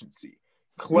deficiency.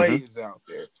 Clay is out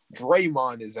there.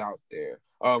 Draymond is out there.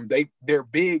 Their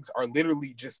bigs are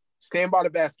literally just stand by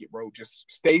the basket, bro. Just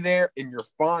stay there, and you're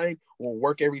fine. We'll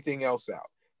work everything else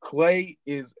out. Clay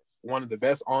is one of the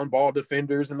best on-ball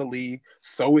defenders in the league.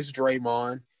 So is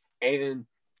Draymond. And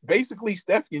basically,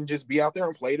 Steph can just be out there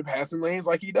and play the passing lanes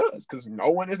like he does because no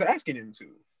one is asking him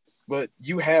to. But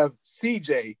you have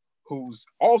CJ, who's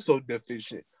also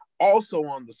deficient, also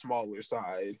on the smaller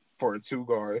side for a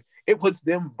two-guard. It puts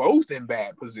them both in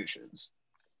bad positions.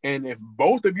 And if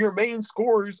both of your main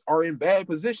scorers are in bad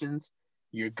positions,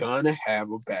 you're going to have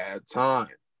a bad time.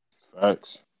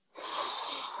 Facts.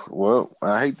 Well,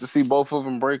 I hate to see both of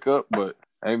them break up, but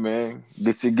hey, man,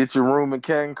 get your room in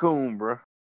Cancun, bro.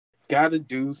 Got to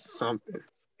do something.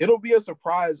 It'll be a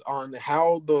surprise on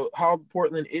how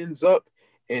Portland ends up,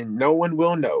 and no one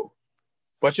will know.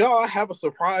 But y'all, I have a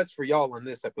surprise for y'all on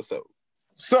this episode.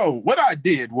 So what I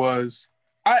did was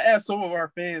I asked some of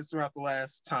our fans throughout the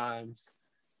last times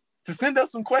to send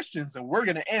us some questions, and we're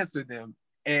gonna answer them.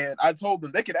 And I told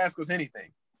them they could ask us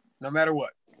anything, no matter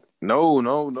what. No.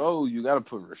 You gotta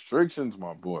put restrictions,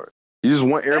 my boy. You just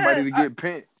want everybody to get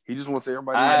pinned. He just wants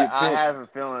everybody to get pinned. I have a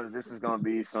feeling that this is gonna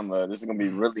be this is gonna be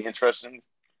really interesting.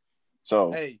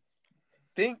 So hey,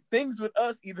 things with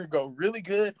us either go really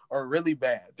good or really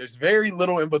bad. There's very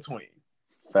little in between.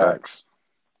 Facts.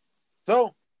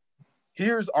 So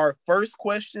here's our first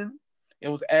question. It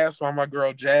was asked by my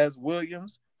girl Jazz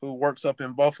Williams, who works up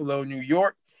in Buffalo, New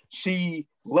York. She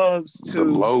loves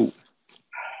to,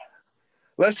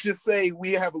 let's just say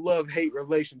we have a love-hate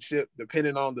relationship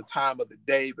depending on the time of the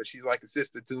day, but she's like a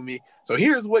sister to me. So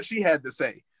here's what she had to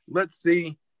say. Let's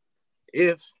see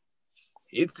if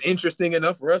it's interesting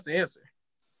enough for us to answer.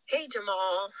 Hey,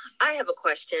 Jamal, I have a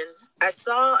question. I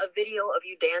saw a video of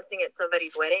you dancing at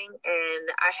somebody's wedding, and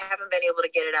I haven't been able to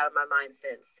get it out of my mind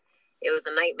since. It was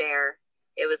a nightmare.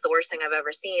 It was the worst thing I've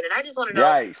ever seen. And I just want to know,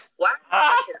 why are you such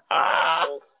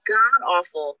an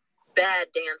god-awful, bad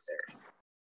dancer?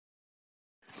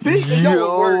 See,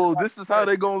 yo, this is how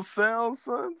they gonna sound,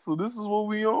 son. So this is what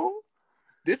we on?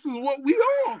 This is what we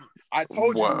on. I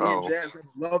told you, me and Jazz have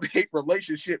a love-hate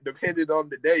relationship depending on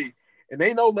the day, and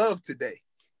ain't no love today.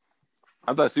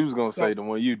 I thought she was gonna say the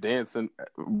one you dancing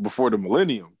before the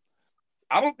millennium.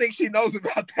 I don't think she knows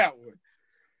about that one.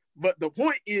 But the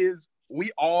point is, we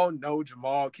all know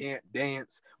Jamal can't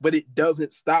dance, but it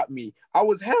doesn't stop me. I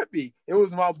was happy. It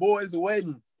was my boy's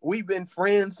wedding. We've been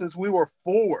friends since we were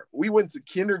 4. We went to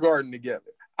kindergarten together.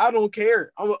 I don't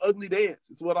care. I'm an ugly dance.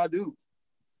 It's what I do.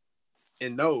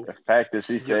 And no. The fact that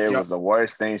she said it was the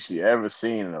worst thing she ever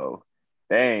seen, though.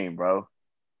 Dang, bro.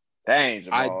 Dang,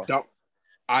 Jamal.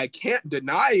 I can't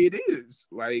deny it is.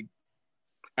 Like,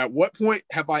 at what point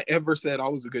have I ever said I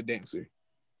was a good dancer?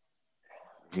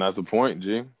 Not the point,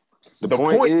 G. The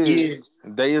point is,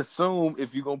 they assume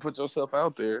if you're going to put yourself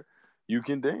out there, you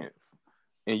can dance.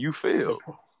 And you fail.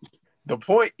 The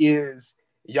point is,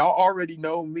 y'all already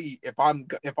know me. If I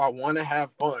want to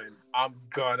have fun, I'm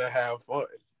gonna have fun.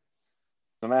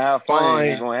 No matter how fun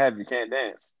you're going to have, you can't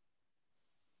dance.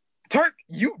 Turk,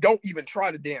 you don't even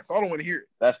try to dance. So I don't want to hear it.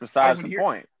 That's besides the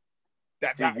point.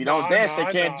 See, if you don't dance, they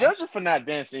can't judge you for not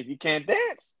dancing if you can't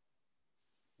dance.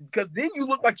 Because then you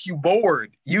look like you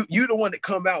bored. You the one that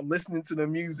come out listening to the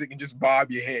music and just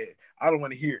bob your head. I don't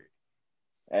want to hear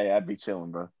it. Hey, I'd be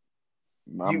chilling, bro.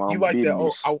 You like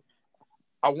that?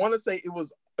 I want to say it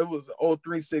was an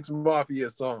 036 Mafia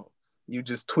song. You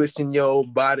just twisting your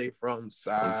body from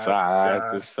side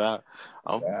to side.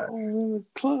 I'm in the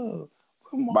club.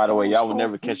 By the way, y'all will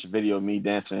never catch a video of me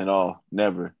dancing at all.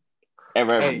 Never.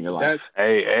 Ever in your life.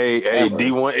 Hey,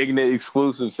 D1 Ignite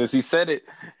exclusive. Since he said it,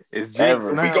 it's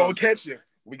jinx now. We gonna catch him.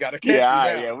 We gotta catch him now.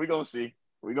 Yeah, we gonna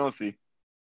see.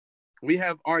 We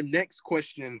have our next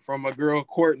question from a girl,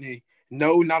 Courtney.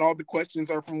 No, not all the questions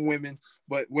are from women,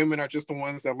 but women are just the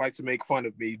ones that like to make fun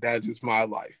of me. That is my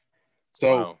life.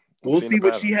 So we'll see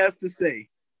what she has to say.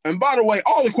 And by the way,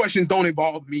 all the questions don't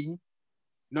involve me.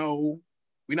 No.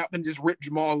 We're not going to just rip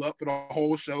Jamal up for the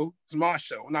whole show. It's my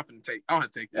show. I don't have to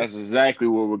take this. That's exactly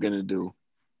what we're going to do.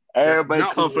 Everybody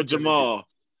come for Jamal.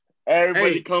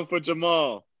 Everybody come for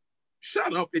Jamal.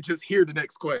 Shut up and just hear the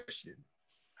next question.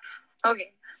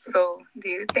 Okay, so do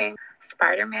you think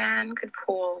Spider-Man could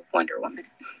pull Wonder Woman?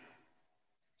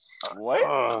 What?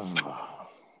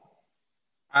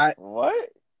 What?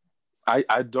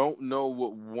 I don't know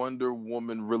what Wonder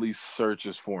Woman really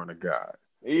searches for in a guy.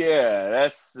 Yeah,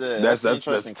 that's an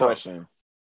interesting question.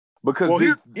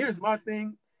 Because here's my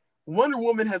thing. Wonder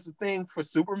Woman has a thing for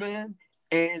Superman,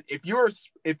 and if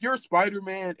you're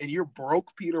Spider-Man and you're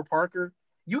broke Peter Parker,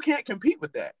 you can't compete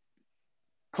with that.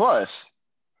 Plus,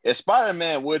 if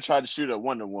Spider-Man would try to shoot at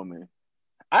Wonder Woman,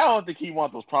 I don't think he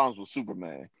wants those problems with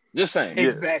Superman. Just saying.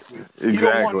 Exactly. He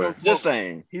don't want no smoke. Just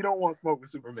saying. He don't want smoke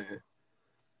with Superman.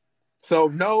 So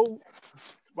no,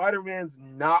 Spider-Man's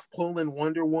not pulling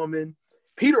Wonder Woman.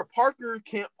 Peter Parker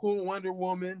can't pull Wonder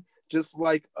Woman, just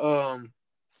like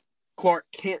Clark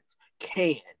Kent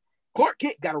can. Clark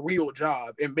Kent got a real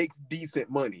job and makes decent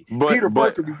money. Peter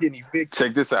Parker be getting evicted.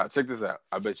 Check this out.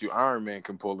 I bet you Iron Man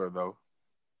can pull her, though.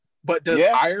 But does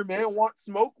Iron Man want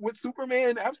smoke with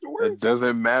Superman afterwards? It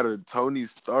doesn't matter. Tony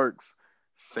Stark's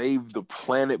saved the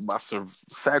planet by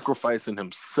sacrificing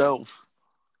himself.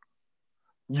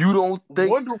 You don't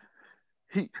think...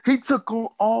 He took on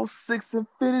all 6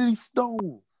 Infinity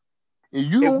Stones. And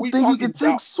you don't think he can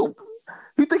take Super?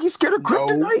 You think he's scared of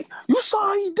kryptonite? You saw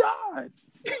how he died.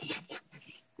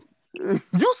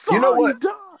 You saw how he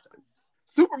died.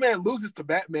 Superman loses to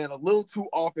Batman a little too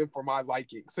often for my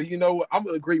liking. So you know what? I'm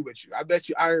going to agree with you. I bet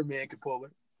you Iron Man can pull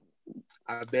her.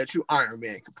 I bet you Iron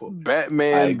Man could pull it.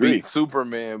 Batman beat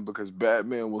Superman because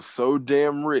Batman was so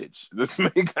damn rich. This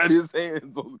man got his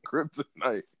hands on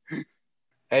kryptonite.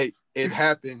 Hey, it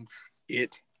happens.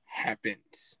 It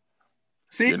happens.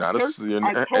 See, Turk,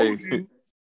 I told you.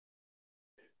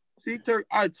 See, Turk,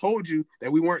 I told you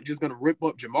that we weren't just going to rip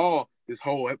up Jamal this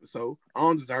whole episode. I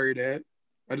don't deserve that.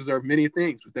 I deserve many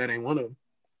things, but that ain't one of them.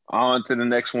 On to the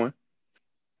next one.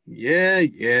 Yeah.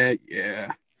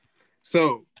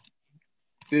 So,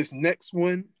 this next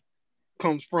one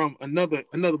comes from another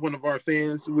one of our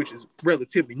fans, which is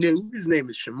relatively new. His name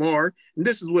is Shamar, and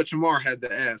this is what Shamar had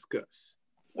to ask us.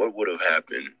 What would have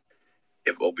happened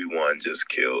if Obi-Wan just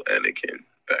killed Anakin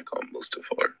back on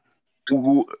Mustafar?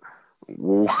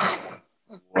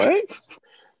 What?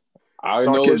 I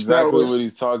know exactly what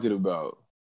he's talking about.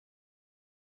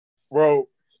 Bro,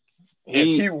 if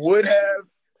he would have,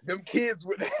 them kids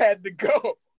would have had to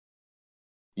go.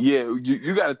 Yeah,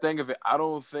 you got to think of it. I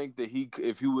don't think that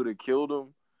if he would have killed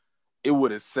him, it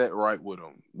would have set right with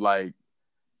him. Like,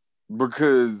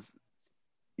 because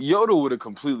Yoda would have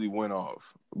completely went off.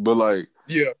 But like,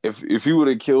 yeah, if he would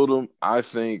have killed him, I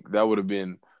think that would have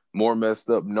been more messed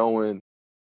up, knowing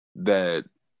that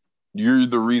you're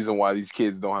the reason why these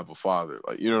kids don't have a father.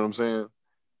 Like, you know what I'm saying?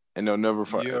 And they'll never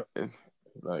find. Yeah.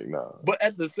 Like, nah. But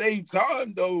at the same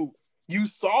time, though, you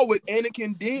saw what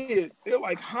Anakin did. They're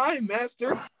like, "Hi,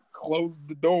 master." Closed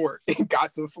the door and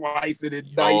got to slice it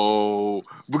and dice. Oh,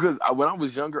 because when I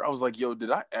was younger, I was like, "Yo,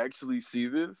 did I actually see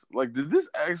this? Like, did this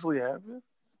actually happen?"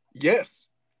 Yes.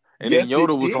 And then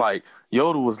Yoda was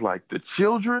like, "The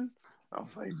children." I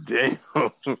was like, "Damn."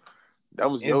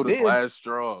 That was Yoda's last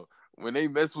straw. When they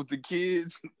mess with the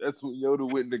kids, that's when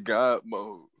Yoda went into God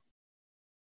mode.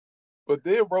 But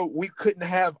then, bro, we couldn't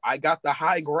have "I got the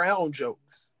high ground"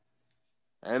 jokes.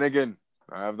 Anakin,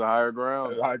 I have the higher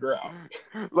ground. The high ground.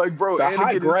 Like, bro, the Anakin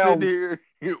high ground is sitting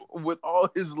here with all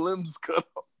his limbs cut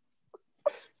off,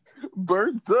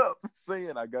 burnt up,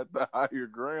 saying, "I got the higher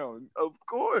ground." Of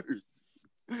course.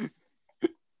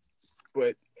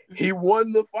 But he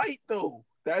won the fight, though.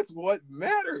 That's what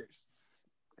matters.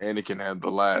 Anakin had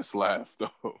the last laugh,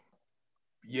 though.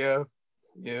 Yeah.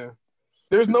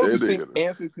 There's no distinct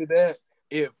answer to that.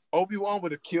 If Obi-Wan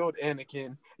would have killed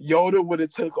Anakin, Yoda would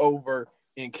have took over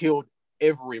and killed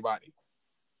everybody.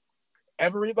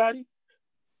 Everybody?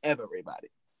 Anakin,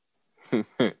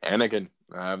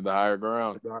 I have the higher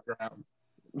ground.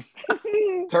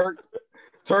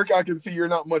 Turk, I can see you're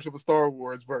not much of a Star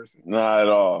Wars person. Not at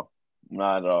all.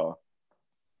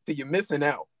 See, you're missing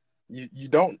out.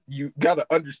 You gotta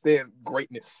understand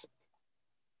greatness.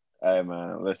 Hey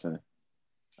man, listen.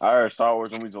 I heard Star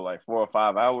Wars movies were like 4 or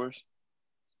 5 hours.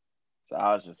 So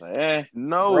I was just like,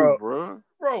 no, bro.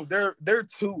 Bro, they're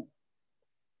 2.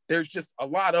 There's just a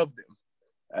lot of them.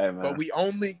 Hey man.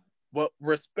 But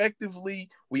respectively,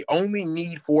 we only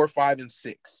need 4, 5, and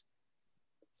 6.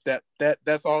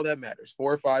 That's all that matters.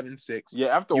 4, 5, and 6.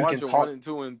 Yeah, after watching 1 and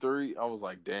 2 and 3, I was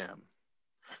like, damn.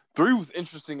 3 was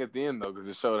interesting at the end though, because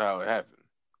it showed how it happened.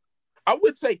 I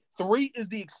would say 3 is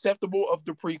the acceptable of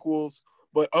the prequels,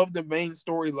 but of the main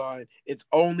storyline, it's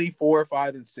only 4,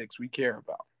 5, and 6 we care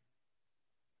about.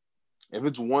 If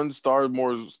it's one Star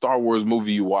Wars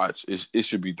movie you watch, it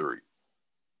should be 3.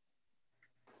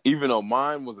 Even though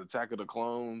mine was Attack of the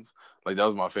Clones, like that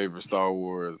was my favorite Star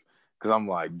Wars, because I'm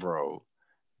like, bro,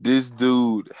 this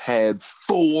dude had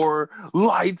 4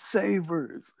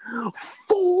 lightsabers.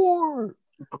 4.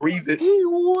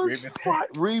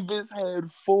 Revis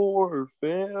had 4,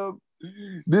 fam.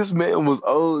 This man was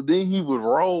old. Then he would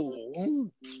roll.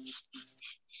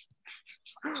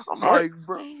 I'm like,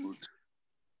 bro.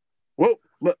 Well,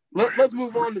 let's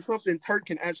move on to something Turk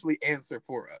can actually answer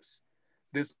for us.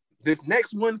 This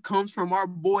next one comes from our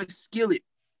boy Skillet.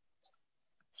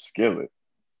 Skillet.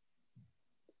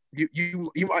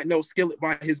 You might know Skillet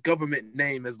by his government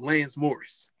name as Lance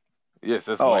Morris. Yes,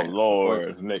 that's Lance. Lord. That's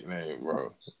his nickname,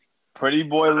 bro. Pretty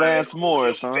boy Lance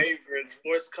Morris, huh? Favorite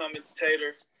sports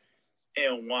commentator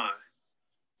and why?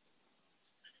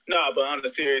 No, but on a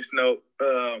serious note,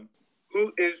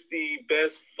 who is the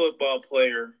best football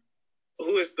player?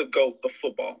 Who is the GOAT of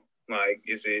football? Like,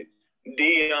 is it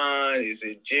Dion? Is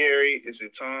it Jerry? Is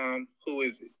it Tom? Who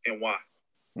is it and why?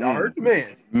 Y'all heard the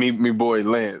man. Me boy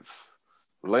Lance.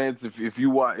 Lance, if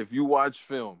you watch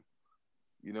film,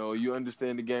 you know, you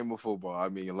understand the game of football. I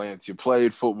mean, Lance, you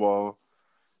played football.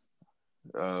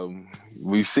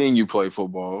 We've seen you play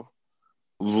football.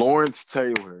 Lawrence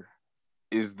Taylor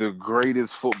is the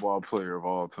greatest football player of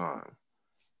all time.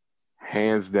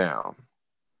 Hands down.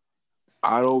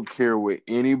 I don't care what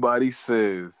anybody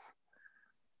says.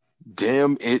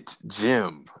 Damn it,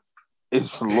 Jim.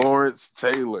 It's Lawrence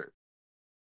Taylor.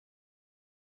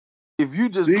 if you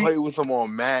just play with him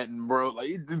on Madden, bro, like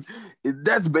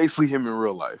that's basically him in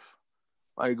real life.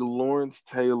 Like Lawrence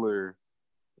Taylor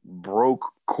broke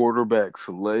quarterback's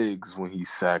legs when he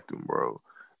sacked him, bro,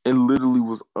 and literally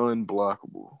was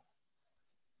unblockable.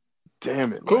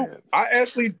 Damn it, Cool. Lance.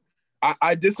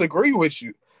 I disagree with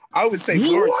you. I would say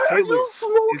What? Lawrence Taylor. Are you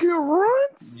smoking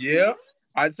runs? Yeah.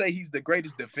 I'd say he's the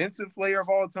greatest defensive player of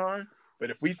all time. But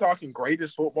if we talking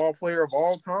greatest football player of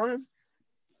all time,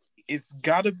 it's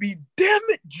got to be, damn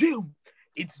it, Jim.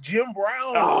 It's Jim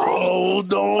Brown. Oh,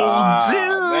 no,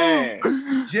 Jim.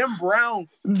 Man. Jim Brown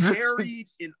carried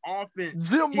an offense.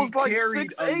 Jim was like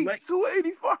 6'8",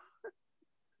 285.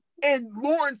 And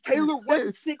Lawrence Taylor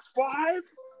was 6'5".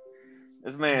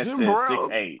 This man Jim said Brown.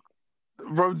 6'8".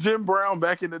 Bro, Jim Brown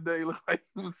back in the day looked like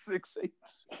he was 6'8".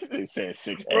 They said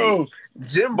 6'8". Bro,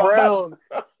 Jim Brown,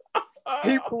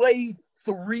 he played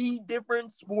 3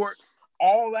 different sports,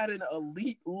 all at an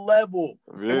elite level.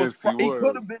 Yes,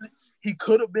 He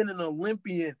could have been an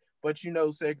Olympian, but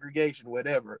segregation,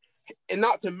 whatever. And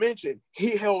not to mention,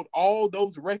 he held all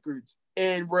those records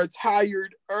and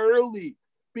retired early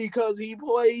because he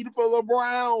played for the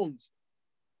Browns.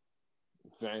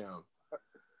 Damn.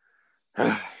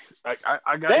 I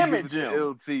gotta Damn give it, it Jim. to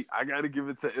LT. I gotta give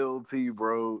it to LT,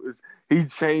 bro. He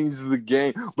changed the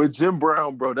game. But Jim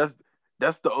Brown, bro, that's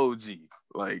the OG.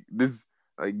 Like this,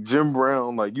 like Jim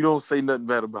Brown. Like you don't say nothing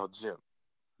bad about Jim.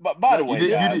 But by the way,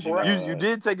 you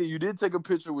did take a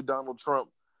picture with Donald Trump.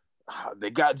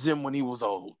 They got Jim when he was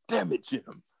old. Damn it,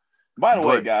 Jim. By the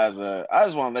way, guys, I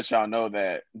just want to let y'all know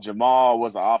that Jamal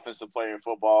was an offensive player in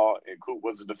football and Coop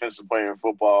was a defensive player in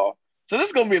football. So this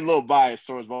is going to be a little biased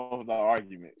towards both of our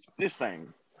arguments. Just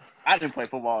saying. I didn't play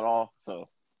football at all, so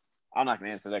I'm not going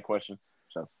to answer that question.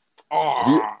 So,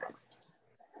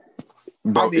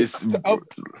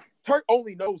 Turk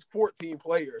only knows 14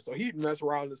 players, so he'd mess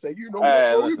around and say,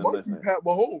 listen. Pat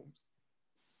Mahomes.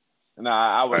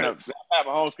 Nah, I would never. Pat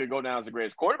Mahomes could go down as the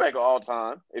greatest quarterback of all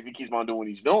time if he keeps on doing what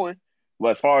he's doing. But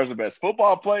as far as the best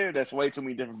football player, that's way too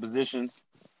many different positions.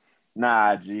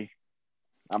 Nah, G.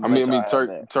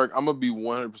 Turk, I'm gonna be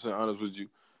 100% honest with you.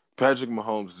 Patrick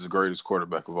Mahomes is the greatest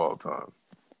quarterback of all time.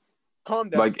 Calm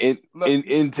down. Like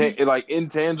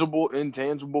intangible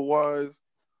wise,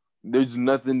 there's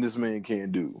nothing this man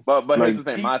can't do. But here's the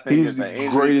thing. My thing is that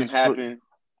injuries can happen.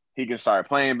 He can start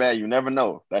playing bad. You never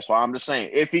know. That's why I'm just saying.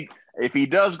 If he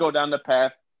does go down the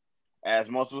path, as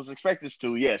most of us expect us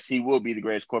to, yes, he will be the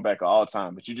greatest quarterback of all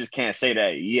time. But you just can't say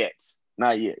that yet.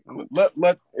 Not yet.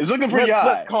 It's looking pretty high.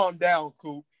 Let's calm down,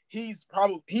 Coop. He'll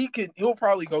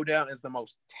probably go down as the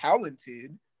most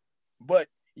talented, but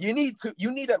you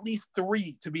need at least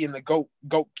 3 to be in the GOAT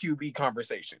QB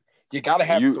conversation. You gotta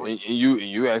have 3. And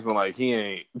you acting like he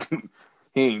ain't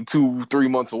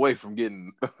 2-3 months away from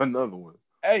getting another one.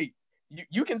 Hey,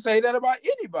 you can say that about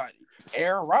anybody.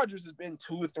 Aaron Rodgers has been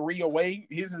 2 or 3 away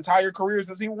his entire career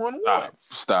since he won 1.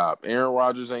 Stop. Aaron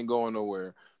Rodgers ain't going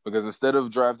nowhere because instead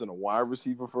of drafting a wide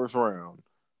receiver first round,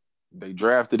 they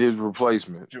drafted his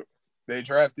replacement. They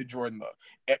drafted Jordan Love.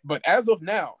 But as of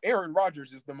now, Aaron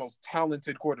Rodgers is the most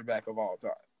talented quarterback of all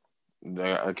time.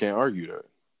 I can't argue that.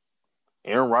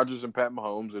 Aaron Rodgers and Pat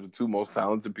Mahomes are the 2 most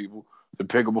talented people to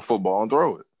pick up a football and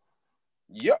throw it.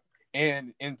 Yep.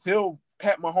 And until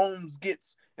Pat Mahomes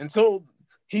until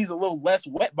he's a little less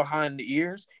wet behind the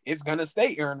ears, it's going to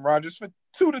stay Aaron Rodgers for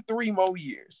 2 to 3 more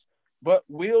years. But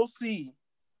we'll see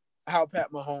how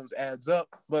Pat Mahomes adds up.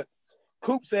 But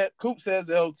Coop says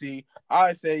LT,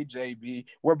 I say JB.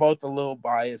 We're both a little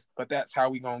biased, but that's how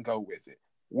we're going to go with it.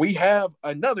 We have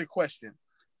another question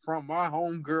from my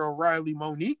homegirl, Riley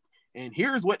Monique, and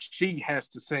here's what she has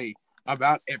to say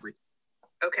about everything.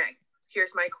 Okay,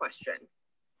 here's my question.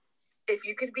 If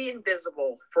you could be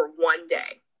invisible for one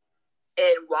day,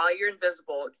 and while you're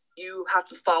invisible, you have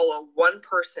to follow one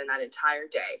person that entire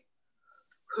day,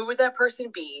 who would that person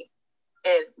be,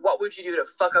 and what would you do to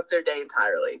fuck up their day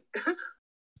entirely?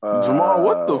 Jamal,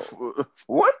 what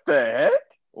the heck?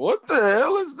 What the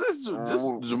hell is this?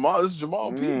 Jamal, this is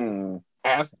Jamal P.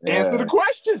 Answer the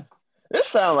question. This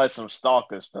sounds like some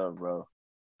stalker stuff, bro.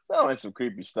 Sounds like some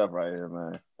creepy stuff right here,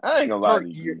 man. I ain't gonna lie to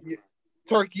you.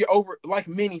 Turk, you're like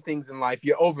many things in life,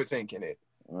 you're overthinking it.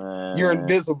 Man. You're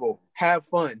invisible. Have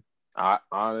fun.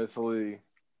 Honestly,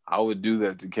 I would do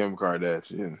that to Kim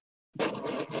Kardashian.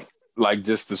 Like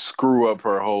just to screw up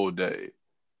her whole day.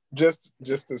 Just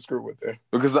to screw with her.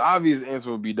 Because the obvious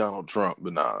answer would be Donald Trump,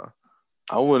 but nah.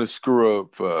 I want to screw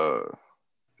up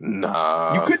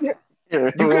nah. You couldn't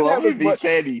have as much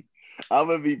petty. I'm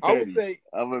gonna be petty. I would say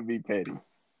I'm gonna be petty.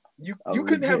 You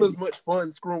couldn't have as much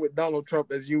fun screwing with Donald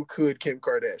Trump as you could Kim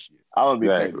Kardashian. I'm gonna be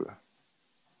petty.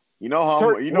 You know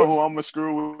who I'm gonna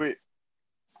screw with?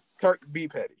 Turk, be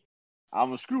petty. I'm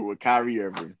gonna screw with Kyrie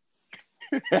Irving.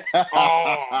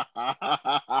 Oh.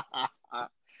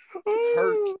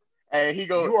 Turk. Hey, he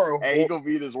gonna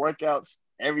beat his workouts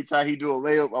every time he do a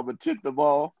layup. I'm gonna tip the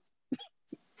ball.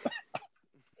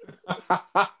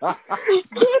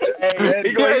 Hey,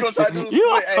 he gonna try to do the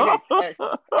split.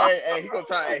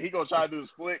 He gonna try to do the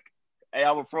split. Hey,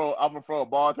 I'm gonna throw a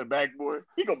ball at the backboard.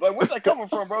 He gonna like, where's that coming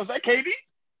from, bro? Is that KD?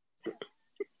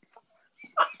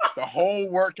 The whole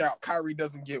workout, Kyrie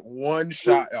doesn't get one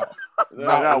shot off.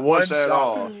 Not one shot at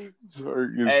all.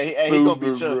 Hey, he gonna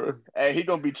be chill. Hey, he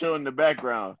gonna be chilling in the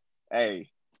background.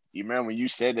 Hey, you remember when you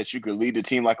said that you could lead the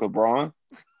team like LeBron?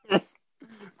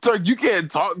 Turk, you can't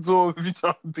talk to him if you're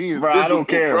trying to be invisible, bro. I don't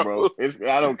care, bro.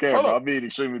 I don't care, bro. I'm being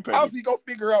extremely petty. How's he gonna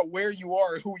figure out where you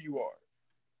are and who you are?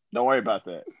 Don't worry about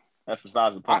that. That's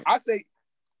besides the point. I say,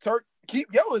 Turk,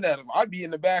 keep yelling at him. I'd be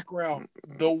in the background.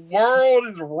 The world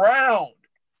is round.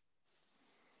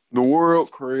 The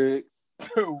world, Craig.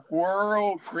 The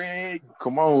world, Craig.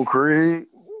 Come on, Craig.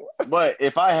 But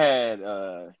if I had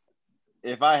a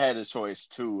choice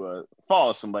to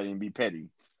follow somebody and be petty,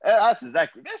 that's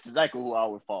exactly who I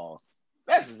would follow.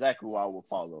 That's exactly who I would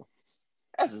follow.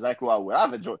 That's exactly who I would.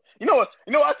 I've enjoyed. You know what?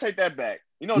 I take that back.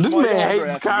 You know, this Jamal, man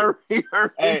hates Kyrie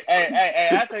Irving. Hey,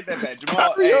 I take that back.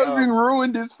 Jamal, Kyrie Irving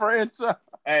ruined his franchise.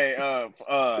 Hey,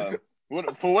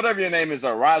 for whatever your name is,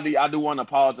 Riley, I do want to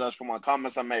apologize for my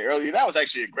comments I made earlier. That was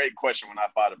actually a great question when I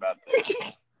thought about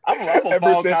that. I'm gonna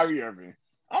follow Kyrie Irving.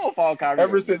 I'm gonna follow Kyrie.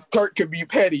 Ever since Turk could be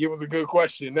petty, it was a good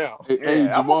question. Now, hey,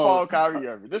 Jamal, I'm gonna follow Kyrie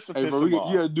Irving. This is bro, you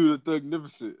gotta do the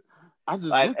Thugnificent. I just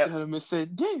looked at him and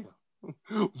said, "Damn,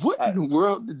 what in the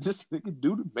world did this nigga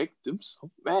do to make them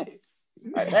so mad?"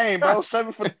 Dang, bro,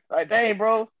 7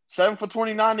 for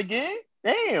 29 again.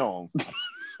 Damn.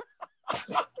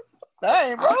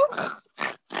 Dang, bro.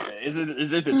 Is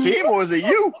it the team or is it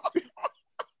you?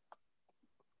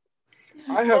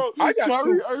 I got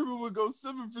Kyrie Irving would go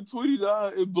 7 for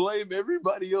 29 and blame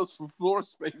everybody else for floor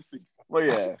spacing. Well,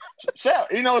 yeah.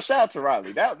 Shout out to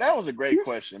Riley. That was a great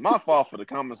question. My fault for the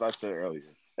comments I said earlier.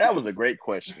 That was a great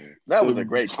question. That was a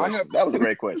great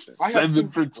question. 7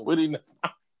 for 29.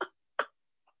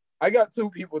 I got two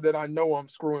people that I know I'm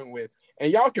screwing with,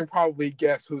 and y'all can probably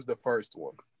guess who's the first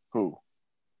one. Who?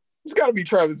 It's got to be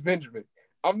Travis Benjamin.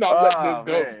 I'm not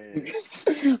letting this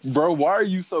go. Bro, why are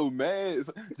you so mad?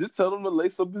 Just tell him to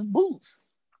lace up his boots.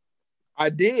 I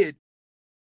did.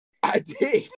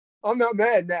 I'm not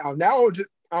mad now. Now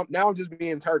I'm just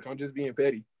being Turk. I'm just being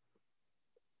petty.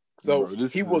 So bro,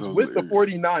 he was with the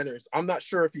 49ers. I'm not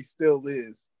sure if he still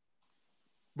is.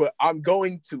 But I'm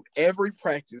going to every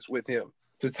practice with him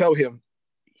to tell him,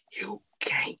 you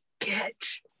can't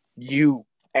catch. You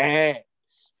ass.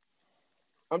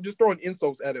 I'm just throwing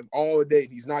insults at him all day.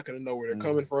 He's not going to know where they're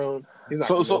coming from. He's not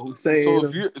going to know who's saying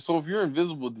them. So if you're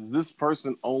invisible, does this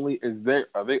person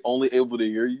are they only able to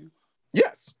hear you?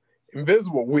 Yes.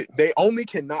 Invisible. They only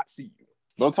cannot see you.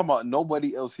 But I'm talking about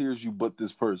nobody else hears you but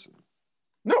this person.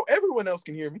 No, everyone else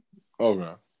can hear me.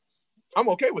 Okay. I'm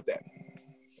okay with that.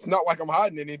 It's not like I'm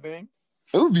hiding anything.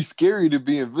 It would be scary to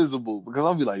be invisible because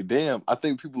I'll be like, damn, I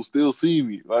think people still see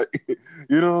me. Like,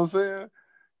 you know what I'm saying?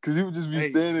 Because you would just be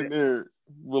standing there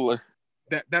with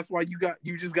like that's why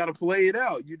you just gotta play it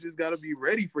out. You just gotta be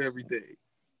ready for everything.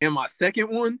 And my second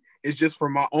one is just for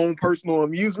my own personal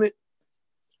amusement.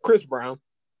 Chris Brown.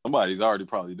 Somebody's already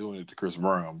probably doing it to Chris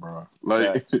Brown, bro.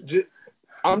 Like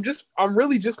I'm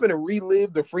really just gonna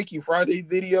relive the Freaky Friday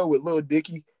video with Lil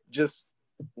Dicky just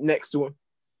next to him.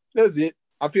 That's it.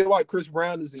 I feel like Chris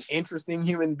Brown is an interesting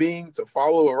human being to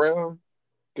follow around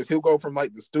because he'll go from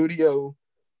like the studio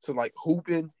to like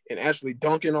hooping and actually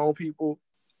dunking on people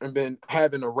and then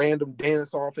having a random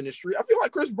dance off in the street. I feel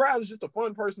like Chris Brown is just a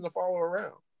fun person to follow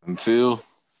around. Until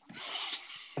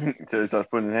he starts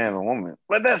putting his hand on a woman.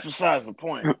 But that's besides the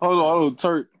point. Hold on,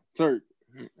 Turk.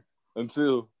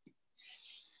 Until.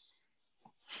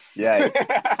 Yeah.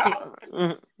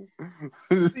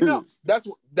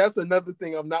 That's another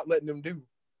thing I'm not letting him do.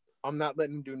 I'm not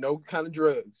letting him do no kind of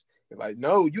drugs. They're like,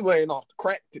 no, you laying off the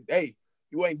crack today.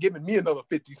 You ain't giving me another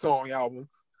 50-song album.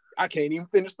 I can't even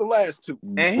finish the last two.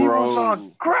 And he was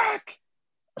on crack.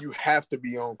 You have to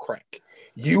be on crack.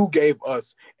 You gave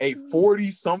us a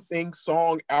 40-something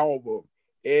song album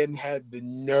and had the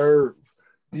nerve,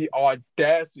 the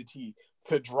audacity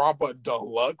to drop a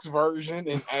deluxe version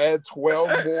and add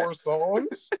 12 more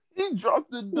songs. He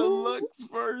dropped the deluxe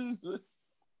version.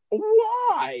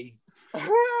 Why?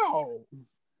 How?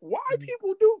 Why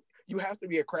people do? You have to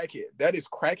be a crackhead. That is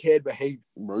crackhead behavior.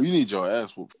 Bro, you need your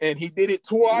ass whooped. And he did it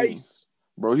twice.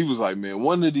 Bro, he was like, man,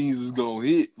 one of these is going to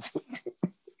hit.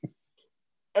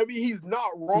 I mean, he's not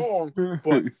wrong,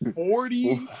 but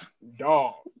 40,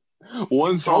 dog.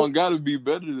 One song got to be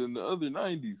better than the other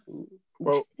 90.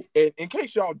 Bro, in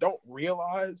case y'all don't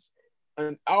realize,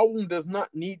 an album does not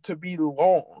need to be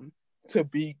long to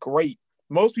be great.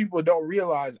 Most people don't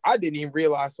realize. I didn't even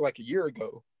realize till like a year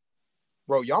ago.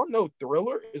 Bro, y'all know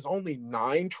Thriller is only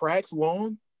 9 tracks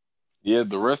long? Yeah,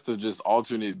 the rest are just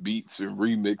alternate beats and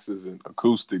remixes and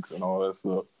acoustics and all that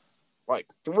stuff. Like,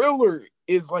 Thriller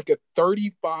is like a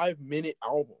 35-minute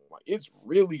album. Like, it's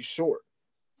really short,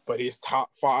 but it's top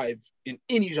 5 in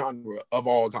any genre of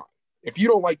all time. If you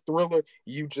don't like Thriller,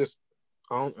 you just,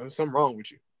 there's something wrong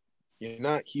with you. You're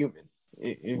not human.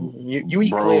 You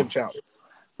eat clam chowder.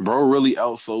 Bro really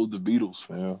outsold the Beatles,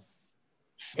 man.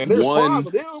 And there's 5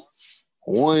 of them.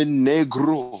 One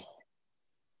negro.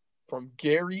 From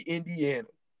Gary, Indiana.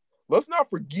 Let's not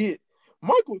forget,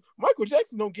 Michael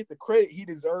Jackson don't get the credit he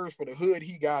deserves for the hood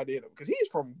he got in him, because he's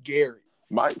from Gary.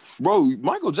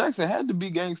 Michael Jackson had to be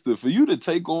gangster. For you to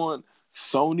take on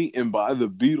Sony and buy the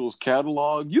Beatles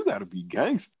catalog, you got to be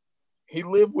gangster. He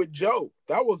lived with Joe.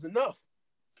 That was enough.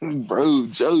 Bro,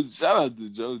 shout out to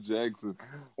Joe Jackson,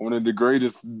 one of the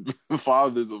greatest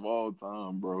fathers of all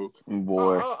time, bro.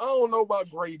 Boy, I don't know about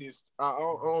greatest. I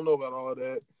don't know about all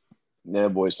that.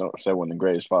 That boy said one of the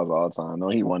greatest fathers of all time. No,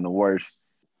 he wasn't the worst.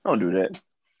 Don't do that.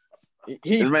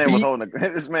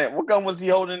 This man, what gun was he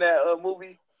holding in that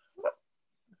movie?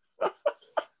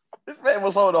 This man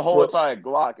was holding a whole entire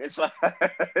Glock inside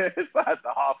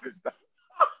the office.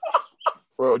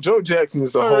 Well, Joe Jackson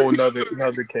is a whole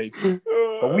nother case.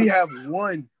 But we have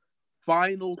one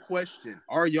final question.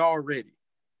 Are y'all ready?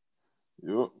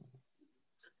 Yep.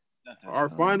 Our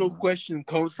final question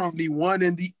comes from the one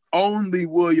and the only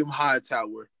William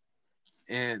Hightower.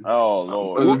 And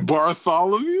Lord.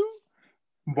 Bartholomew.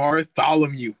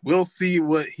 We'll see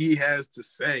what he has to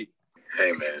say.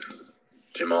 Hey, man.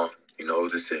 Jamal, you know who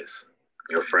this is.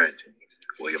 Your friend,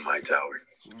 William Hightower.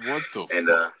 What the And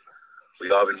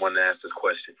we all been wanting to ask this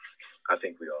question. I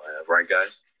think we all have. Right,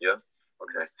 guys? Yeah?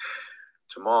 Okay.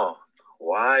 Jamal,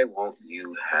 why won't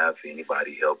you have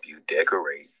anybody help you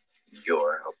decorate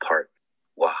your apartment?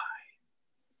 Why?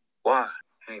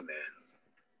 Hey, man.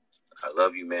 I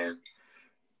love you, man.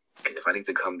 And if I need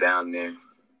to come down there,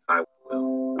 I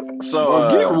will.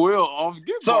 Get Will off.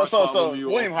 So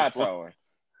William Hightower.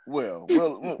 Will,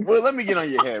 let me get on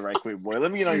your head right quick, boy.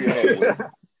 Let me get on your head.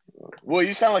 Will,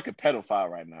 you sound like a pedophile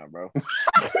right now, bro.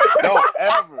 Don't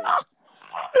ever.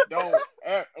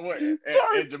 Wait,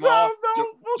 and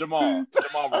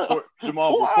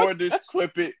Jamal, record this,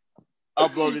 clip it,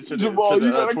 upload it to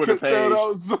the Twitter page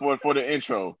for the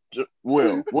intro.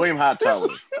 William Hightower,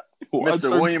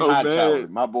 Mr. William Hightower,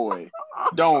 my boy.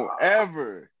 Don't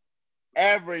ever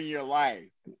in your life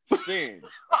send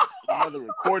another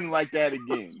recording like that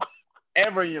again.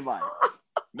 Ever in your life.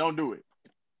 Don't do it.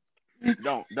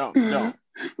 Don't.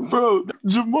 Bro,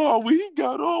 Jamal, when he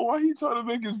got on, why he trying to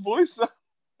make his voice sound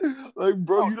like,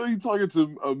 bro, you know you talking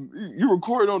to you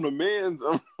recording on a man's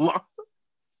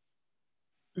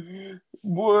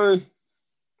boy.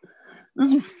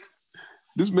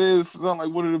 This man sound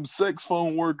like one of them sex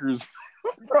phone workers.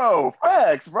 Bro,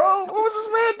 facts, bro. What was this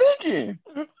man thinking?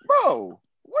 Bro,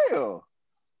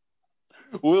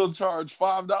 Will charge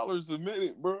 $5 a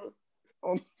minute, bro.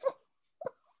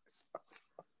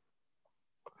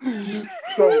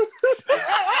 So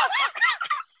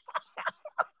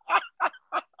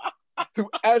to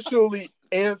actually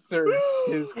answer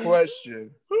his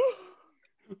question,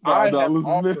 I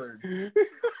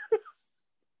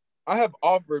have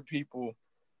offered people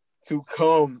to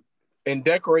come and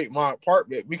decorate my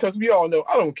apartment, because we all know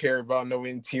I don't care about no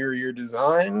interior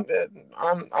design.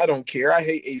 I don't care. I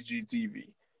hate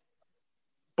HGTV.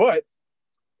 But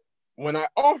when I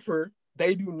offer,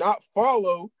 they do not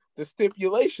follow the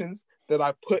stipulations that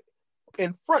I put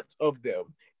in front of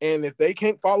them. And if they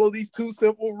can't follow these 2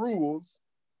 simple rules,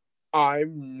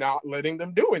 I'm not letting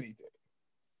them do anything.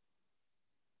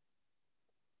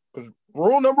 Because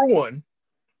rule number 1,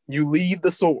 you leave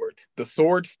the sword. The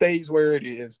sword stays where it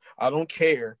is. I don't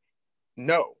care.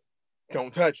 No,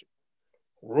 don't touch it.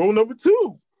 Rule number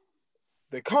 2,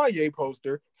 the Kanye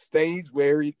poster stays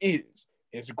where it is.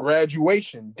 It's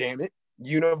graduation, damn it.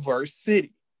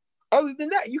 University. Other than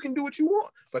that, you can do what you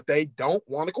want. But they don't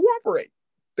want to cooperate.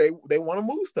 They want to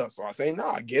move stuff. So I say,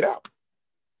 nah, get out.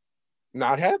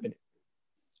 Not having it.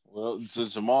 Well,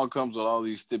 since Jamal comes with all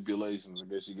these stipulations, I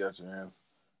guess you got your answer.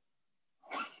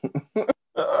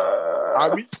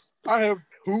 I have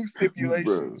 2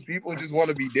 stipulations. Bro. People just want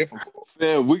to be difficult.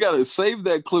 Man, we got to save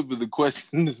that clip of the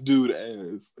question this dude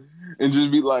asked and just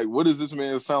be like, what does this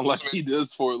man sound like he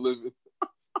does for a living?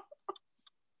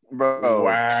 bro.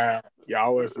 Wow.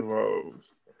 Y'all are some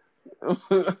hoes.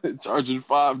 Charging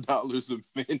 $5 a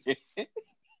minute.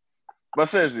 But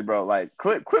seriously, bro, like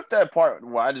clip that part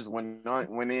where I just went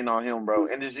in on him, bro,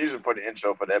 and just use it for the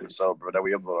intro for the episode, bro, that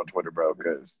we upload on Twitter, bro.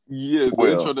 Because the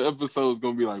intro of the episode is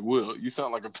gonna be like, Will, you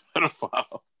sound like a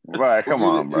pedophile. Right, come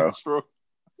on, bro.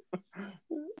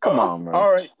 Come on, bro.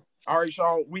 All right,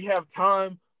 y'all. We have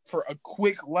time for a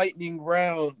quick lightning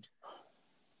round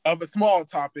of a small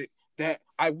topic that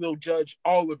I will judge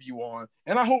all of you on,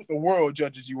 and I hope the world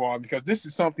judges you on because this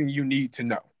is something you need to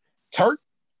know. Turk,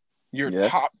 your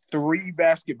top 3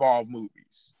 basketball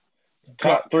movies.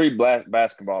 Top 3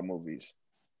 basketball movies.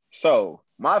 So,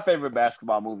 my favorite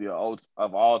basketball movie of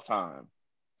all time,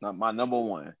 my number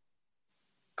 1,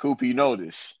 Coop, you know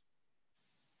this,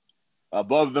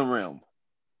 Above the Rim.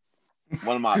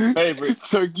 One of my favorite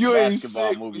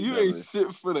basketball movies. You ain't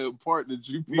shit for that part that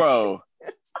you picked. Bro,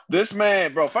 this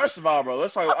man, bro, first of all, bro,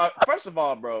 let's talk. First of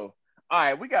all, bro, all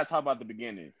right, we got to talk about the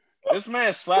beginning. This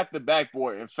man slapped the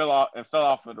backboard and fell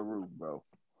off of the roof, bro.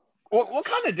 What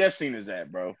kind of death scene is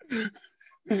that, bro?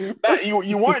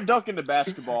 You weren't dunking the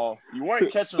basketball. You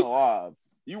weren't catching a lob.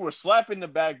 You were slapping the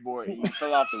backboard and you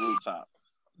fell off the rooftop.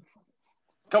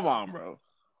 Come on, bro.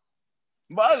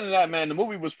 But other than that, man, the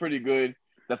movie was pretty good.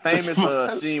 The famous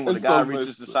scene where the guy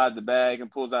reaches inside the bag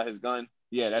and pulls out his gun.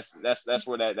 Yeah, that's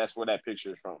where that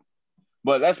picture is from.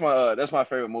 But that's my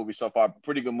favorite movie so far.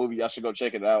 Pretty good movie. Y'all should go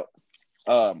check it out.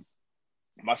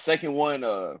 My second one,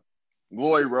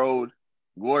 Glory Road.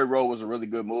 Glory Road was a really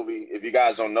good movie. If you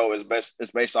guys don't know,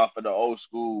 it's based off of the old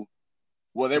school.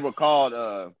 Well, they were called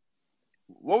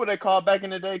what were they called back in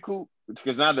the day, Coop?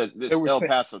 Because now that this El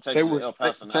Paso, Texas, El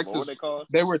Paso now. What were they called?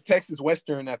 They were Texas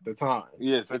Western at the time.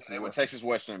 Yeah, they were Texas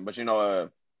Western. But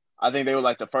I think they were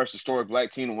like the first historic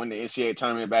black team to win the NCAA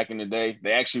tournament back in the day.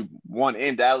 They actually won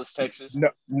in Dallas, Texas.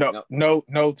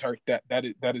 No, Turk.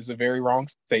 That is a very wrong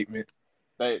statement.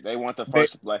 They weren't the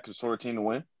first black historic team to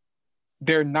win.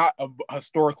 They're not a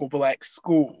historical black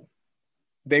school.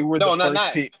 They were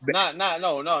first team.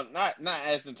 Not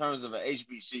as in terms of an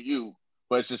HBCU,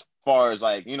 but it's just as far as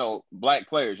like black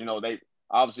players. They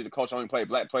obviously the coach only played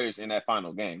black players in that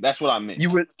final game. That's what I meant.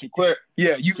 To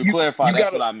clarify,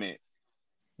 that's what I meant.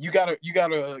 You gotta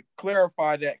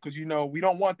clarify that because we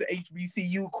don't want the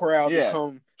HBCU crowd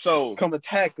to come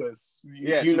attack us.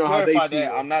 To clarify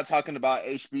that, I'm not talking about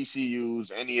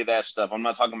HBCUs, any of that stuff. I'm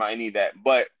not talking about any of that.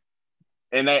 But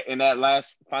in that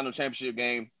last final championship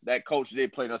game, that coach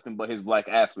did play nothing but his black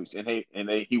athletes, and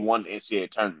he won the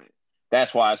NCAA tournament.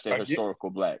 That's why I said historical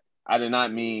black. I did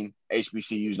not mean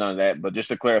HBCUs, none of that. But just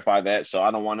to clarify that, so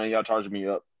I don't want any of y'all charging me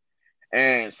up.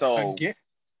 And so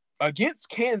against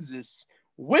Kansas.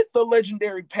 With the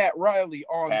legendary Pat Riley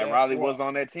on that Pat Riley squad. was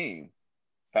on that team.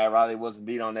 Pat Riley was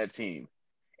indeed on that team.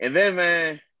 And then,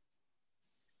 man,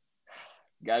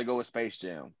 got to go with Space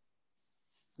Jam.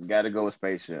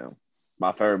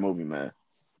 My favorite movie, man.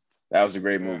 That was a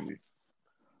great movie.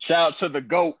 Shout out to the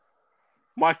GOAT,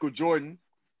 Michael Jordan.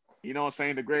 You know what I'm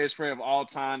saying? The greatest player of all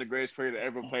time, the greatest player to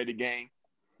ever play the game.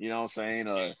 You know what I'm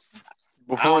saying?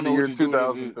 Before the year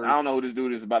 2003. I don't know who this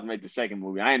dude is about to make the second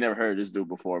movie. I ain't never heard of this dude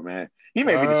before, man. He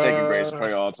may be the second greatest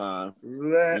player of all time.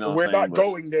 We're not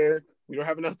going there. We don't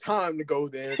have enough time to go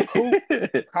there. Cool.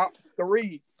 Top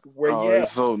 3. Where you at?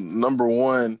 So number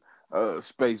 1,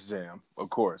 Space Jam, of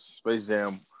course. Space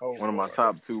Jam, one of my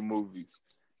top 2 movies.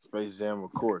 Space Jam,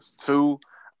 of course. 2,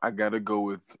 I gotta go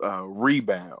with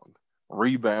Rebound.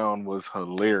 Rebound was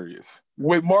hilarious.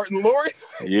 With Martin Lawrence?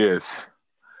 Yes.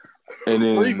 And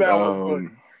then,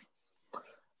 Rebound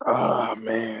was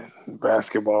man,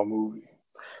 basketball movie.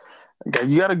 Okay,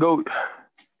 you gotta go.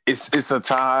 It's a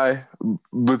tie,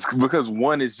 but because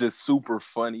one is just super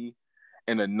funny,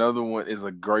 and another one is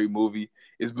a great movie.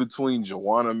 It's between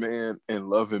Joanna Man and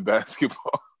Love and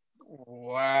Basketball.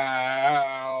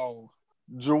 Wow.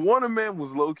 Joanna Man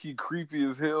was low key creepy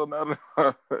as hell. Now that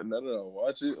I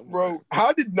watch it, bro,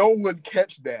 how did no one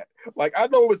catch that? Like, I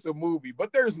know it's a movie,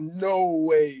 but there's no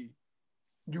way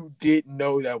you didn't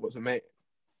know that was a man.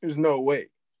 There's no way.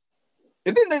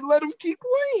 And then they let him keep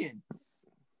playing,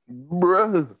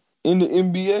 bruh, in the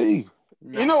NBA.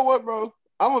 You know what, bro?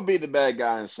 I'm gonna be the bad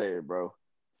guy and say it, bro.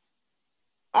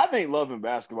 I think Love and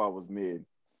Basketball was mid.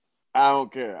 I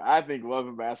don't care. I think Love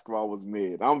and Basketball was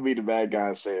mid. I'm gonna be the bad guy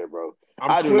and say it, bro.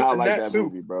 I do not like that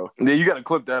movie, bro. Yeah, you gotta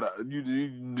clip that out.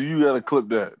 You gotta clip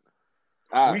that.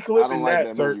 We clipping I don't like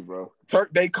that Turk. movie, bro.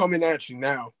 Turk, they coming at you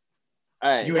now.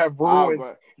 Hey, you have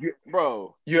ruined,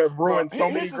 bro. You have ruined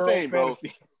so many girls'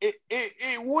 fantasies.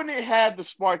 It wouldn't have the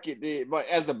spark it did, but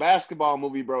as a basketball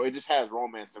movie, bro, it just has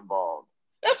romance involved.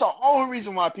 That's the only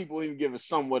reason why people even give it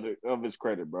somewhat of its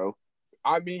credit, bro.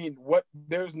 I mean,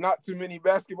 there's not too many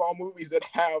basketball movies that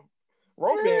have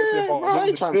romance involved. Bro, I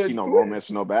ain't trying to see no romance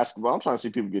in no basketball. I'm trying to see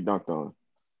people get dunked on.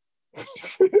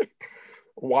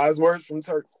 Wise words from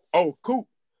Turk. Oh, coop.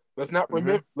 Let's not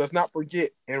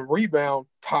forget. And rebound,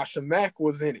 Tasha Mack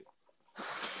was in it.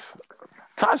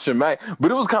 Tasha Mack, but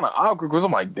it was kind of awkward because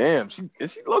I'm like, damn,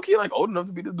 is she low key like old enough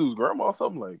to be the dude's grandma or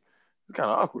something? Like, it's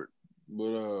kind of awkward.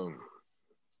 But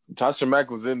Tasha Mack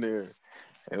was in there.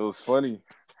 It was funny.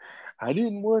 I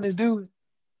didn't want to do it.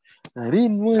 I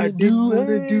didn't want to do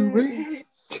it.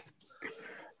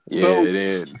 Yeah, so, it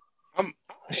is. I'm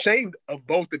ashamed of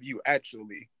both of you,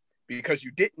 actually, because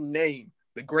you didn't name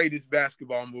the greatest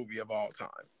basketball movie of all time.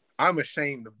 I'm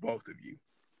ashamed of both of you.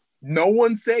 No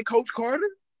one said Coach Carter?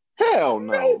 Hell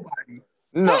no. Nobody.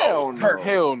 No.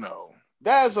 Hell no.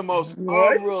 That is the most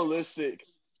unrealistic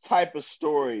type of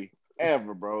story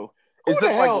ever, bro. It's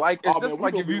just like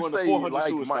if you say like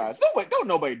suicides. Mike. Don't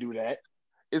nobody do that.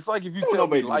 It's like if you tell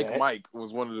me Like Mike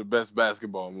was one of the best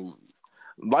basketball movies.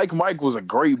 Like Mike was a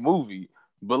great movie,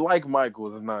 but Like Mike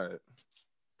was not.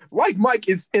 Like Mike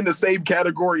is in the same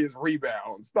category as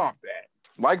Rebound. Stop that.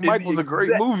 Like Mike was a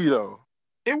great movie, though.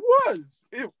 It was.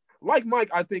 Like Mike,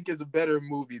 I think, is a better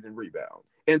movie than Rebound.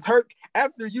 And Turk,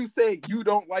 after you say you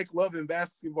don't like Love and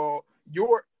Basketball,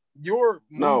 your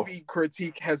movie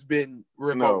critique has been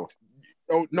revoked.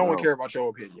 No one cares about your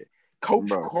opinion. Coach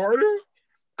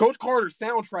Carter's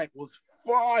soundtrack was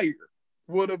fire.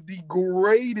 One of the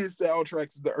greatest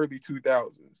soundtracks of the early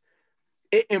 2000s.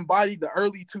 It embodied the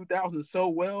early 2000s so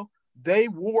well. They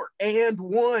wore and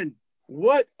won.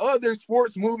 What other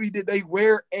sports movie did they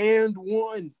wear and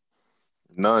won?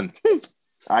 None.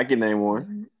 I can name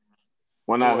one.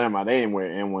 Well, not never mind. They ain't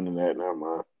wearing and one in that.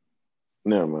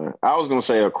 Never mind. I was gonna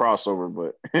say a crossover,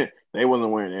 but they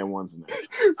wasn't wearing and ones in that.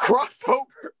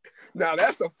 Crossover. Now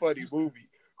that's a funny movie.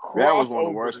 That was one of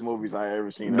the worst movies I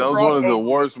ever seen. That was one of the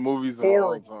worst movies of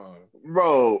all time.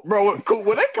 Bro,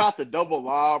 when they caught the double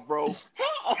lob, bro,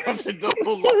 how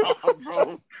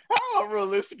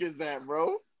realistic is that,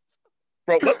 bro?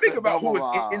 Bro, let's think about who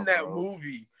was in that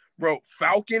movie. Bro,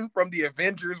 Falcon from the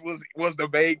Avengers was the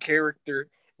main character,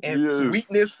 and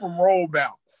Sweetness from Roll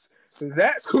Bounce.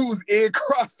 That's who's in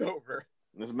Crossover.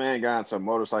 This man got into a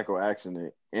motorcycle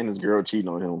accident, and his girl cheating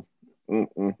on him.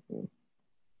 And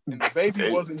the baby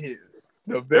wasn't his.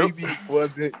 The baby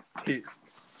wasn't his.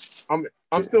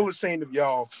 I'm still ashamed of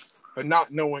y'all for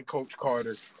not knowing Coach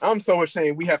Carter. I'm so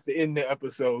ashamed we have to end the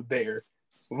episode there.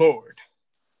 Lord.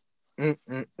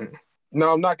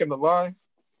 No, I'm not going to lie.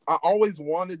 I always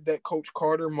wanted that Coach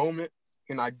Carter moment,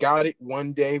 and I got it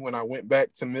one day when I went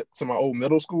back to my old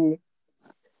middle school.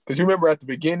 Because you remember at the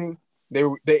beginning,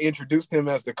 they introduced him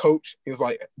as the coach. He was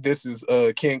like, this is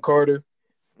Ken Carter.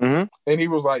 Mm-hmm. And he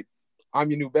was like, I'm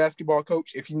your new basketball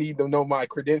coach. If you need to know my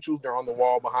credentials, they're on the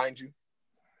wall behind you.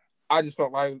 I just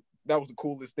felt like that was the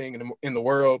coolest thing in the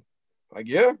world. Like,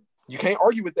 yeah, you can't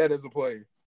argue with that as a player.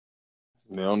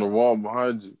 They're on the wall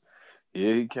behind you.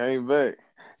 Yeah, he came back.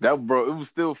 That, bro, it was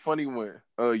still funny when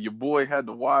your boy had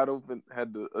the wide open,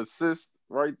 had the assist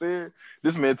right there.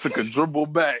 This man took a dribble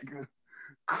back.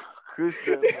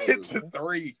 Hit the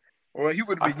three. Well, he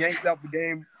would have been yanked out the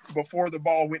game before the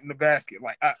ball went in the basket.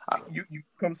 Like, you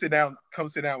come sit down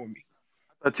with me.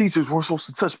 Teachers weren't supposed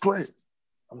to touch play.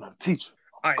 I'm not a teacher.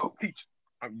 I ain't a teacher.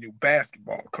 I'm your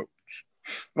basketball coach.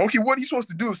 Okay, what are you supposed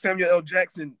to do if Samuel L.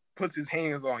 Jackson puts his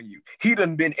hands on you? He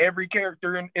done been every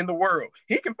character in the world.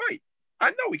 He can fight.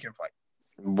 I know he can fight.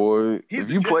 Boy,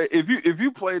 if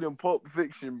you played in Pulp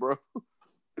Fiction, bro.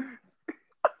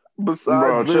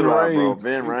 Besides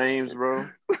Ben Rames, bro.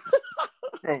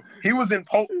 Bro, he was in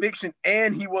Pulp Fiction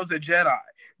and he was a Jedi.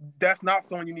 That's not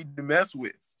someone you need to mess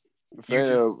with.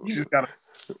 You just gotta.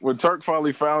 When Turk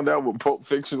finally found out what Pulp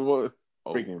Fiction was,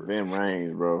 freaking Ben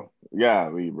Rames, bro.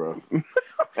 Bro.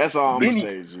 That's all I'm gonna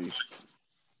say, G.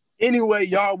 Anyway,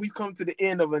 y'all, we come to the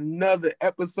end of another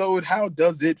episode. How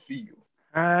does it feel?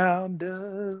 How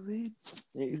does it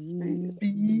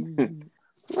feel?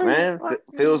 Man,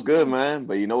 feels good, man.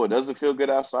 But you know what doesn't feel good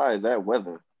outside is that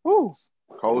weather. Woo.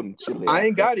 Cold and chilly. I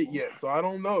ain't got it yet, so I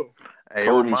don't know. Hey,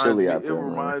 cold and chilly out there. It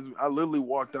reminds me. I literally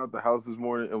walked out the house this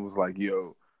morning and was like,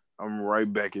 "Yo, I'm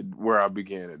right back at where I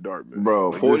began at Dartmouth." Bro,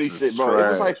 like, 46. Bro, trash, it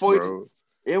was like 40. Bro.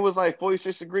 It was like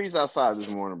 46 degrees outside this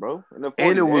morning, bro. And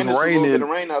it was raining. A little bit of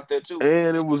rain out there too.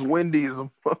 And it was windy as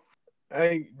a fuck.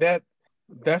 Hey,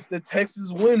 that's the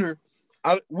Texas winter.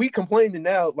 We complaining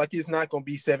now like it's not gonna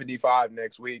be 75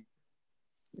 next week.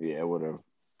 Yeah, whatever.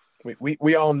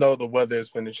 We all know the weather is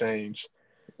finna change.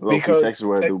 Because Texas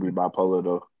weather do be bipolar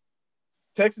though.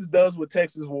 Texas does what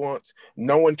Texas wants.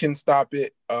 No one can stop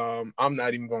it. I'm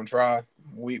not even gonna try.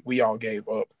 We all gave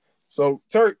up. So,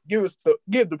 Turk, give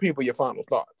the people your final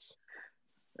thoughts.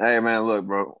 Hey, man, look,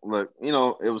 bro. Look,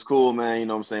 it was cool, man. You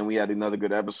know what I'm saying? We had another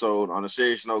good episode. On a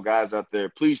serious note, guys out there,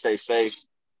 please stay safe.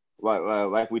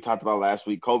 Like we talked about last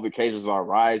week, COVID cases are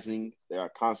rising. They are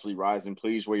constantly rising.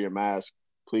 Please wear your mask.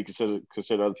 Please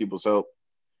consider other people's help.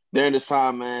 During this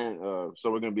time, man,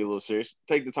 so we're going to be a little serious.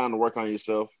 Take the time to work on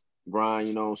yourself. Grind,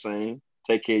 you know what I'm saying?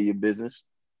 Take care of your business.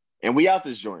 And we out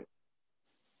this joint.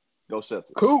 Go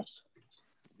Celtics. Coop.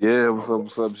 Yeah, what's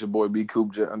up? It's your boy B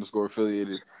Coop Jet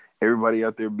 _affiliated. Everybody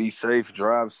out there, be safe,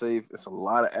 drive safe. It's a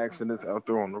lot of accidents out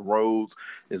there on the roads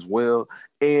as well.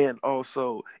 And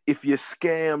also, if you're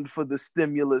scammed for the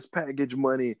stimulus package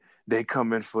money, they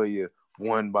coming for you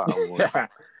one by one.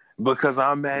 Because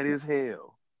I'm mad as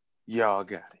hell. Y'all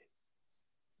got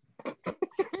it.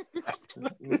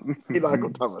 You're not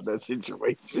gonna talk about that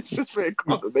situation. This man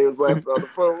called the names laughing on the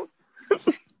phone.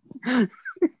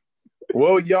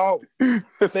 Well, y'all,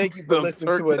 thank you for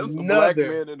listening to another Black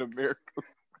man in America.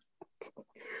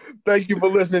 Thank you for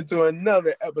listening to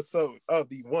another episode of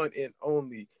the one and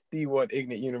only D1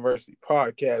 Ignite University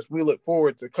podcast. We look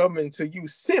forward to coming to you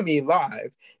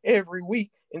semi-live every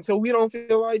week until we don't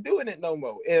feel like doing it no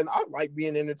more. And I like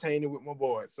being entertaining with my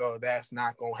boys, so that's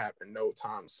not going to happen no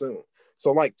time soon.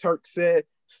 So like Turk said,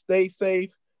 stay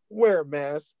safe, wear a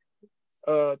mask,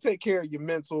 take care of your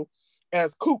mental.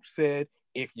 As Coop said,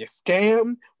 if you're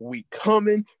scammed, we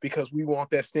coming because we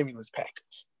want that stimulus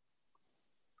package.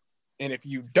 And if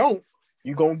you don't,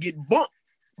 you're going to get bumped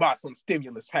by some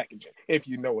stimulus packaging, if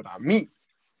you know what I mean.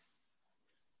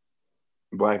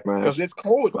 Black man. Because it's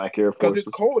cold. Black Air Force. Because it's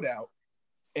cold out.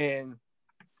 And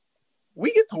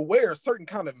we get to wear a certain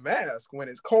kind of mask when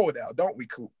it's cold out, don't we,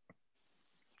 Coop?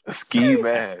 A ski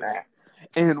mask.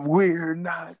 And we're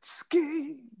not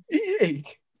skiing.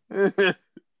 Yeah.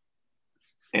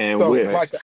 And so, we're...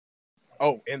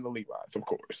 and the Levi's, of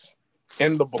course.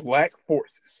 And the Black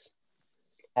Forces.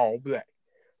 All black.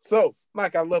 So,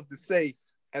 like I love to say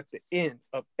at the end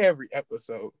of every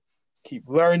episode, keep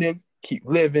learning, keep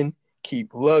living,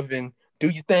 keep loving, do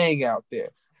your thing out there.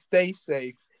 Stay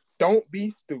safe. Don't be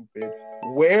stupid.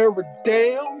 Wear a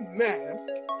damn mask.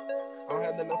 I don't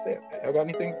have nothing else to say. Y'all got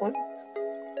anything fun?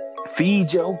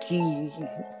 Feed your kids.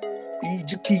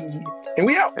 Feed your kids. And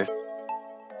we out.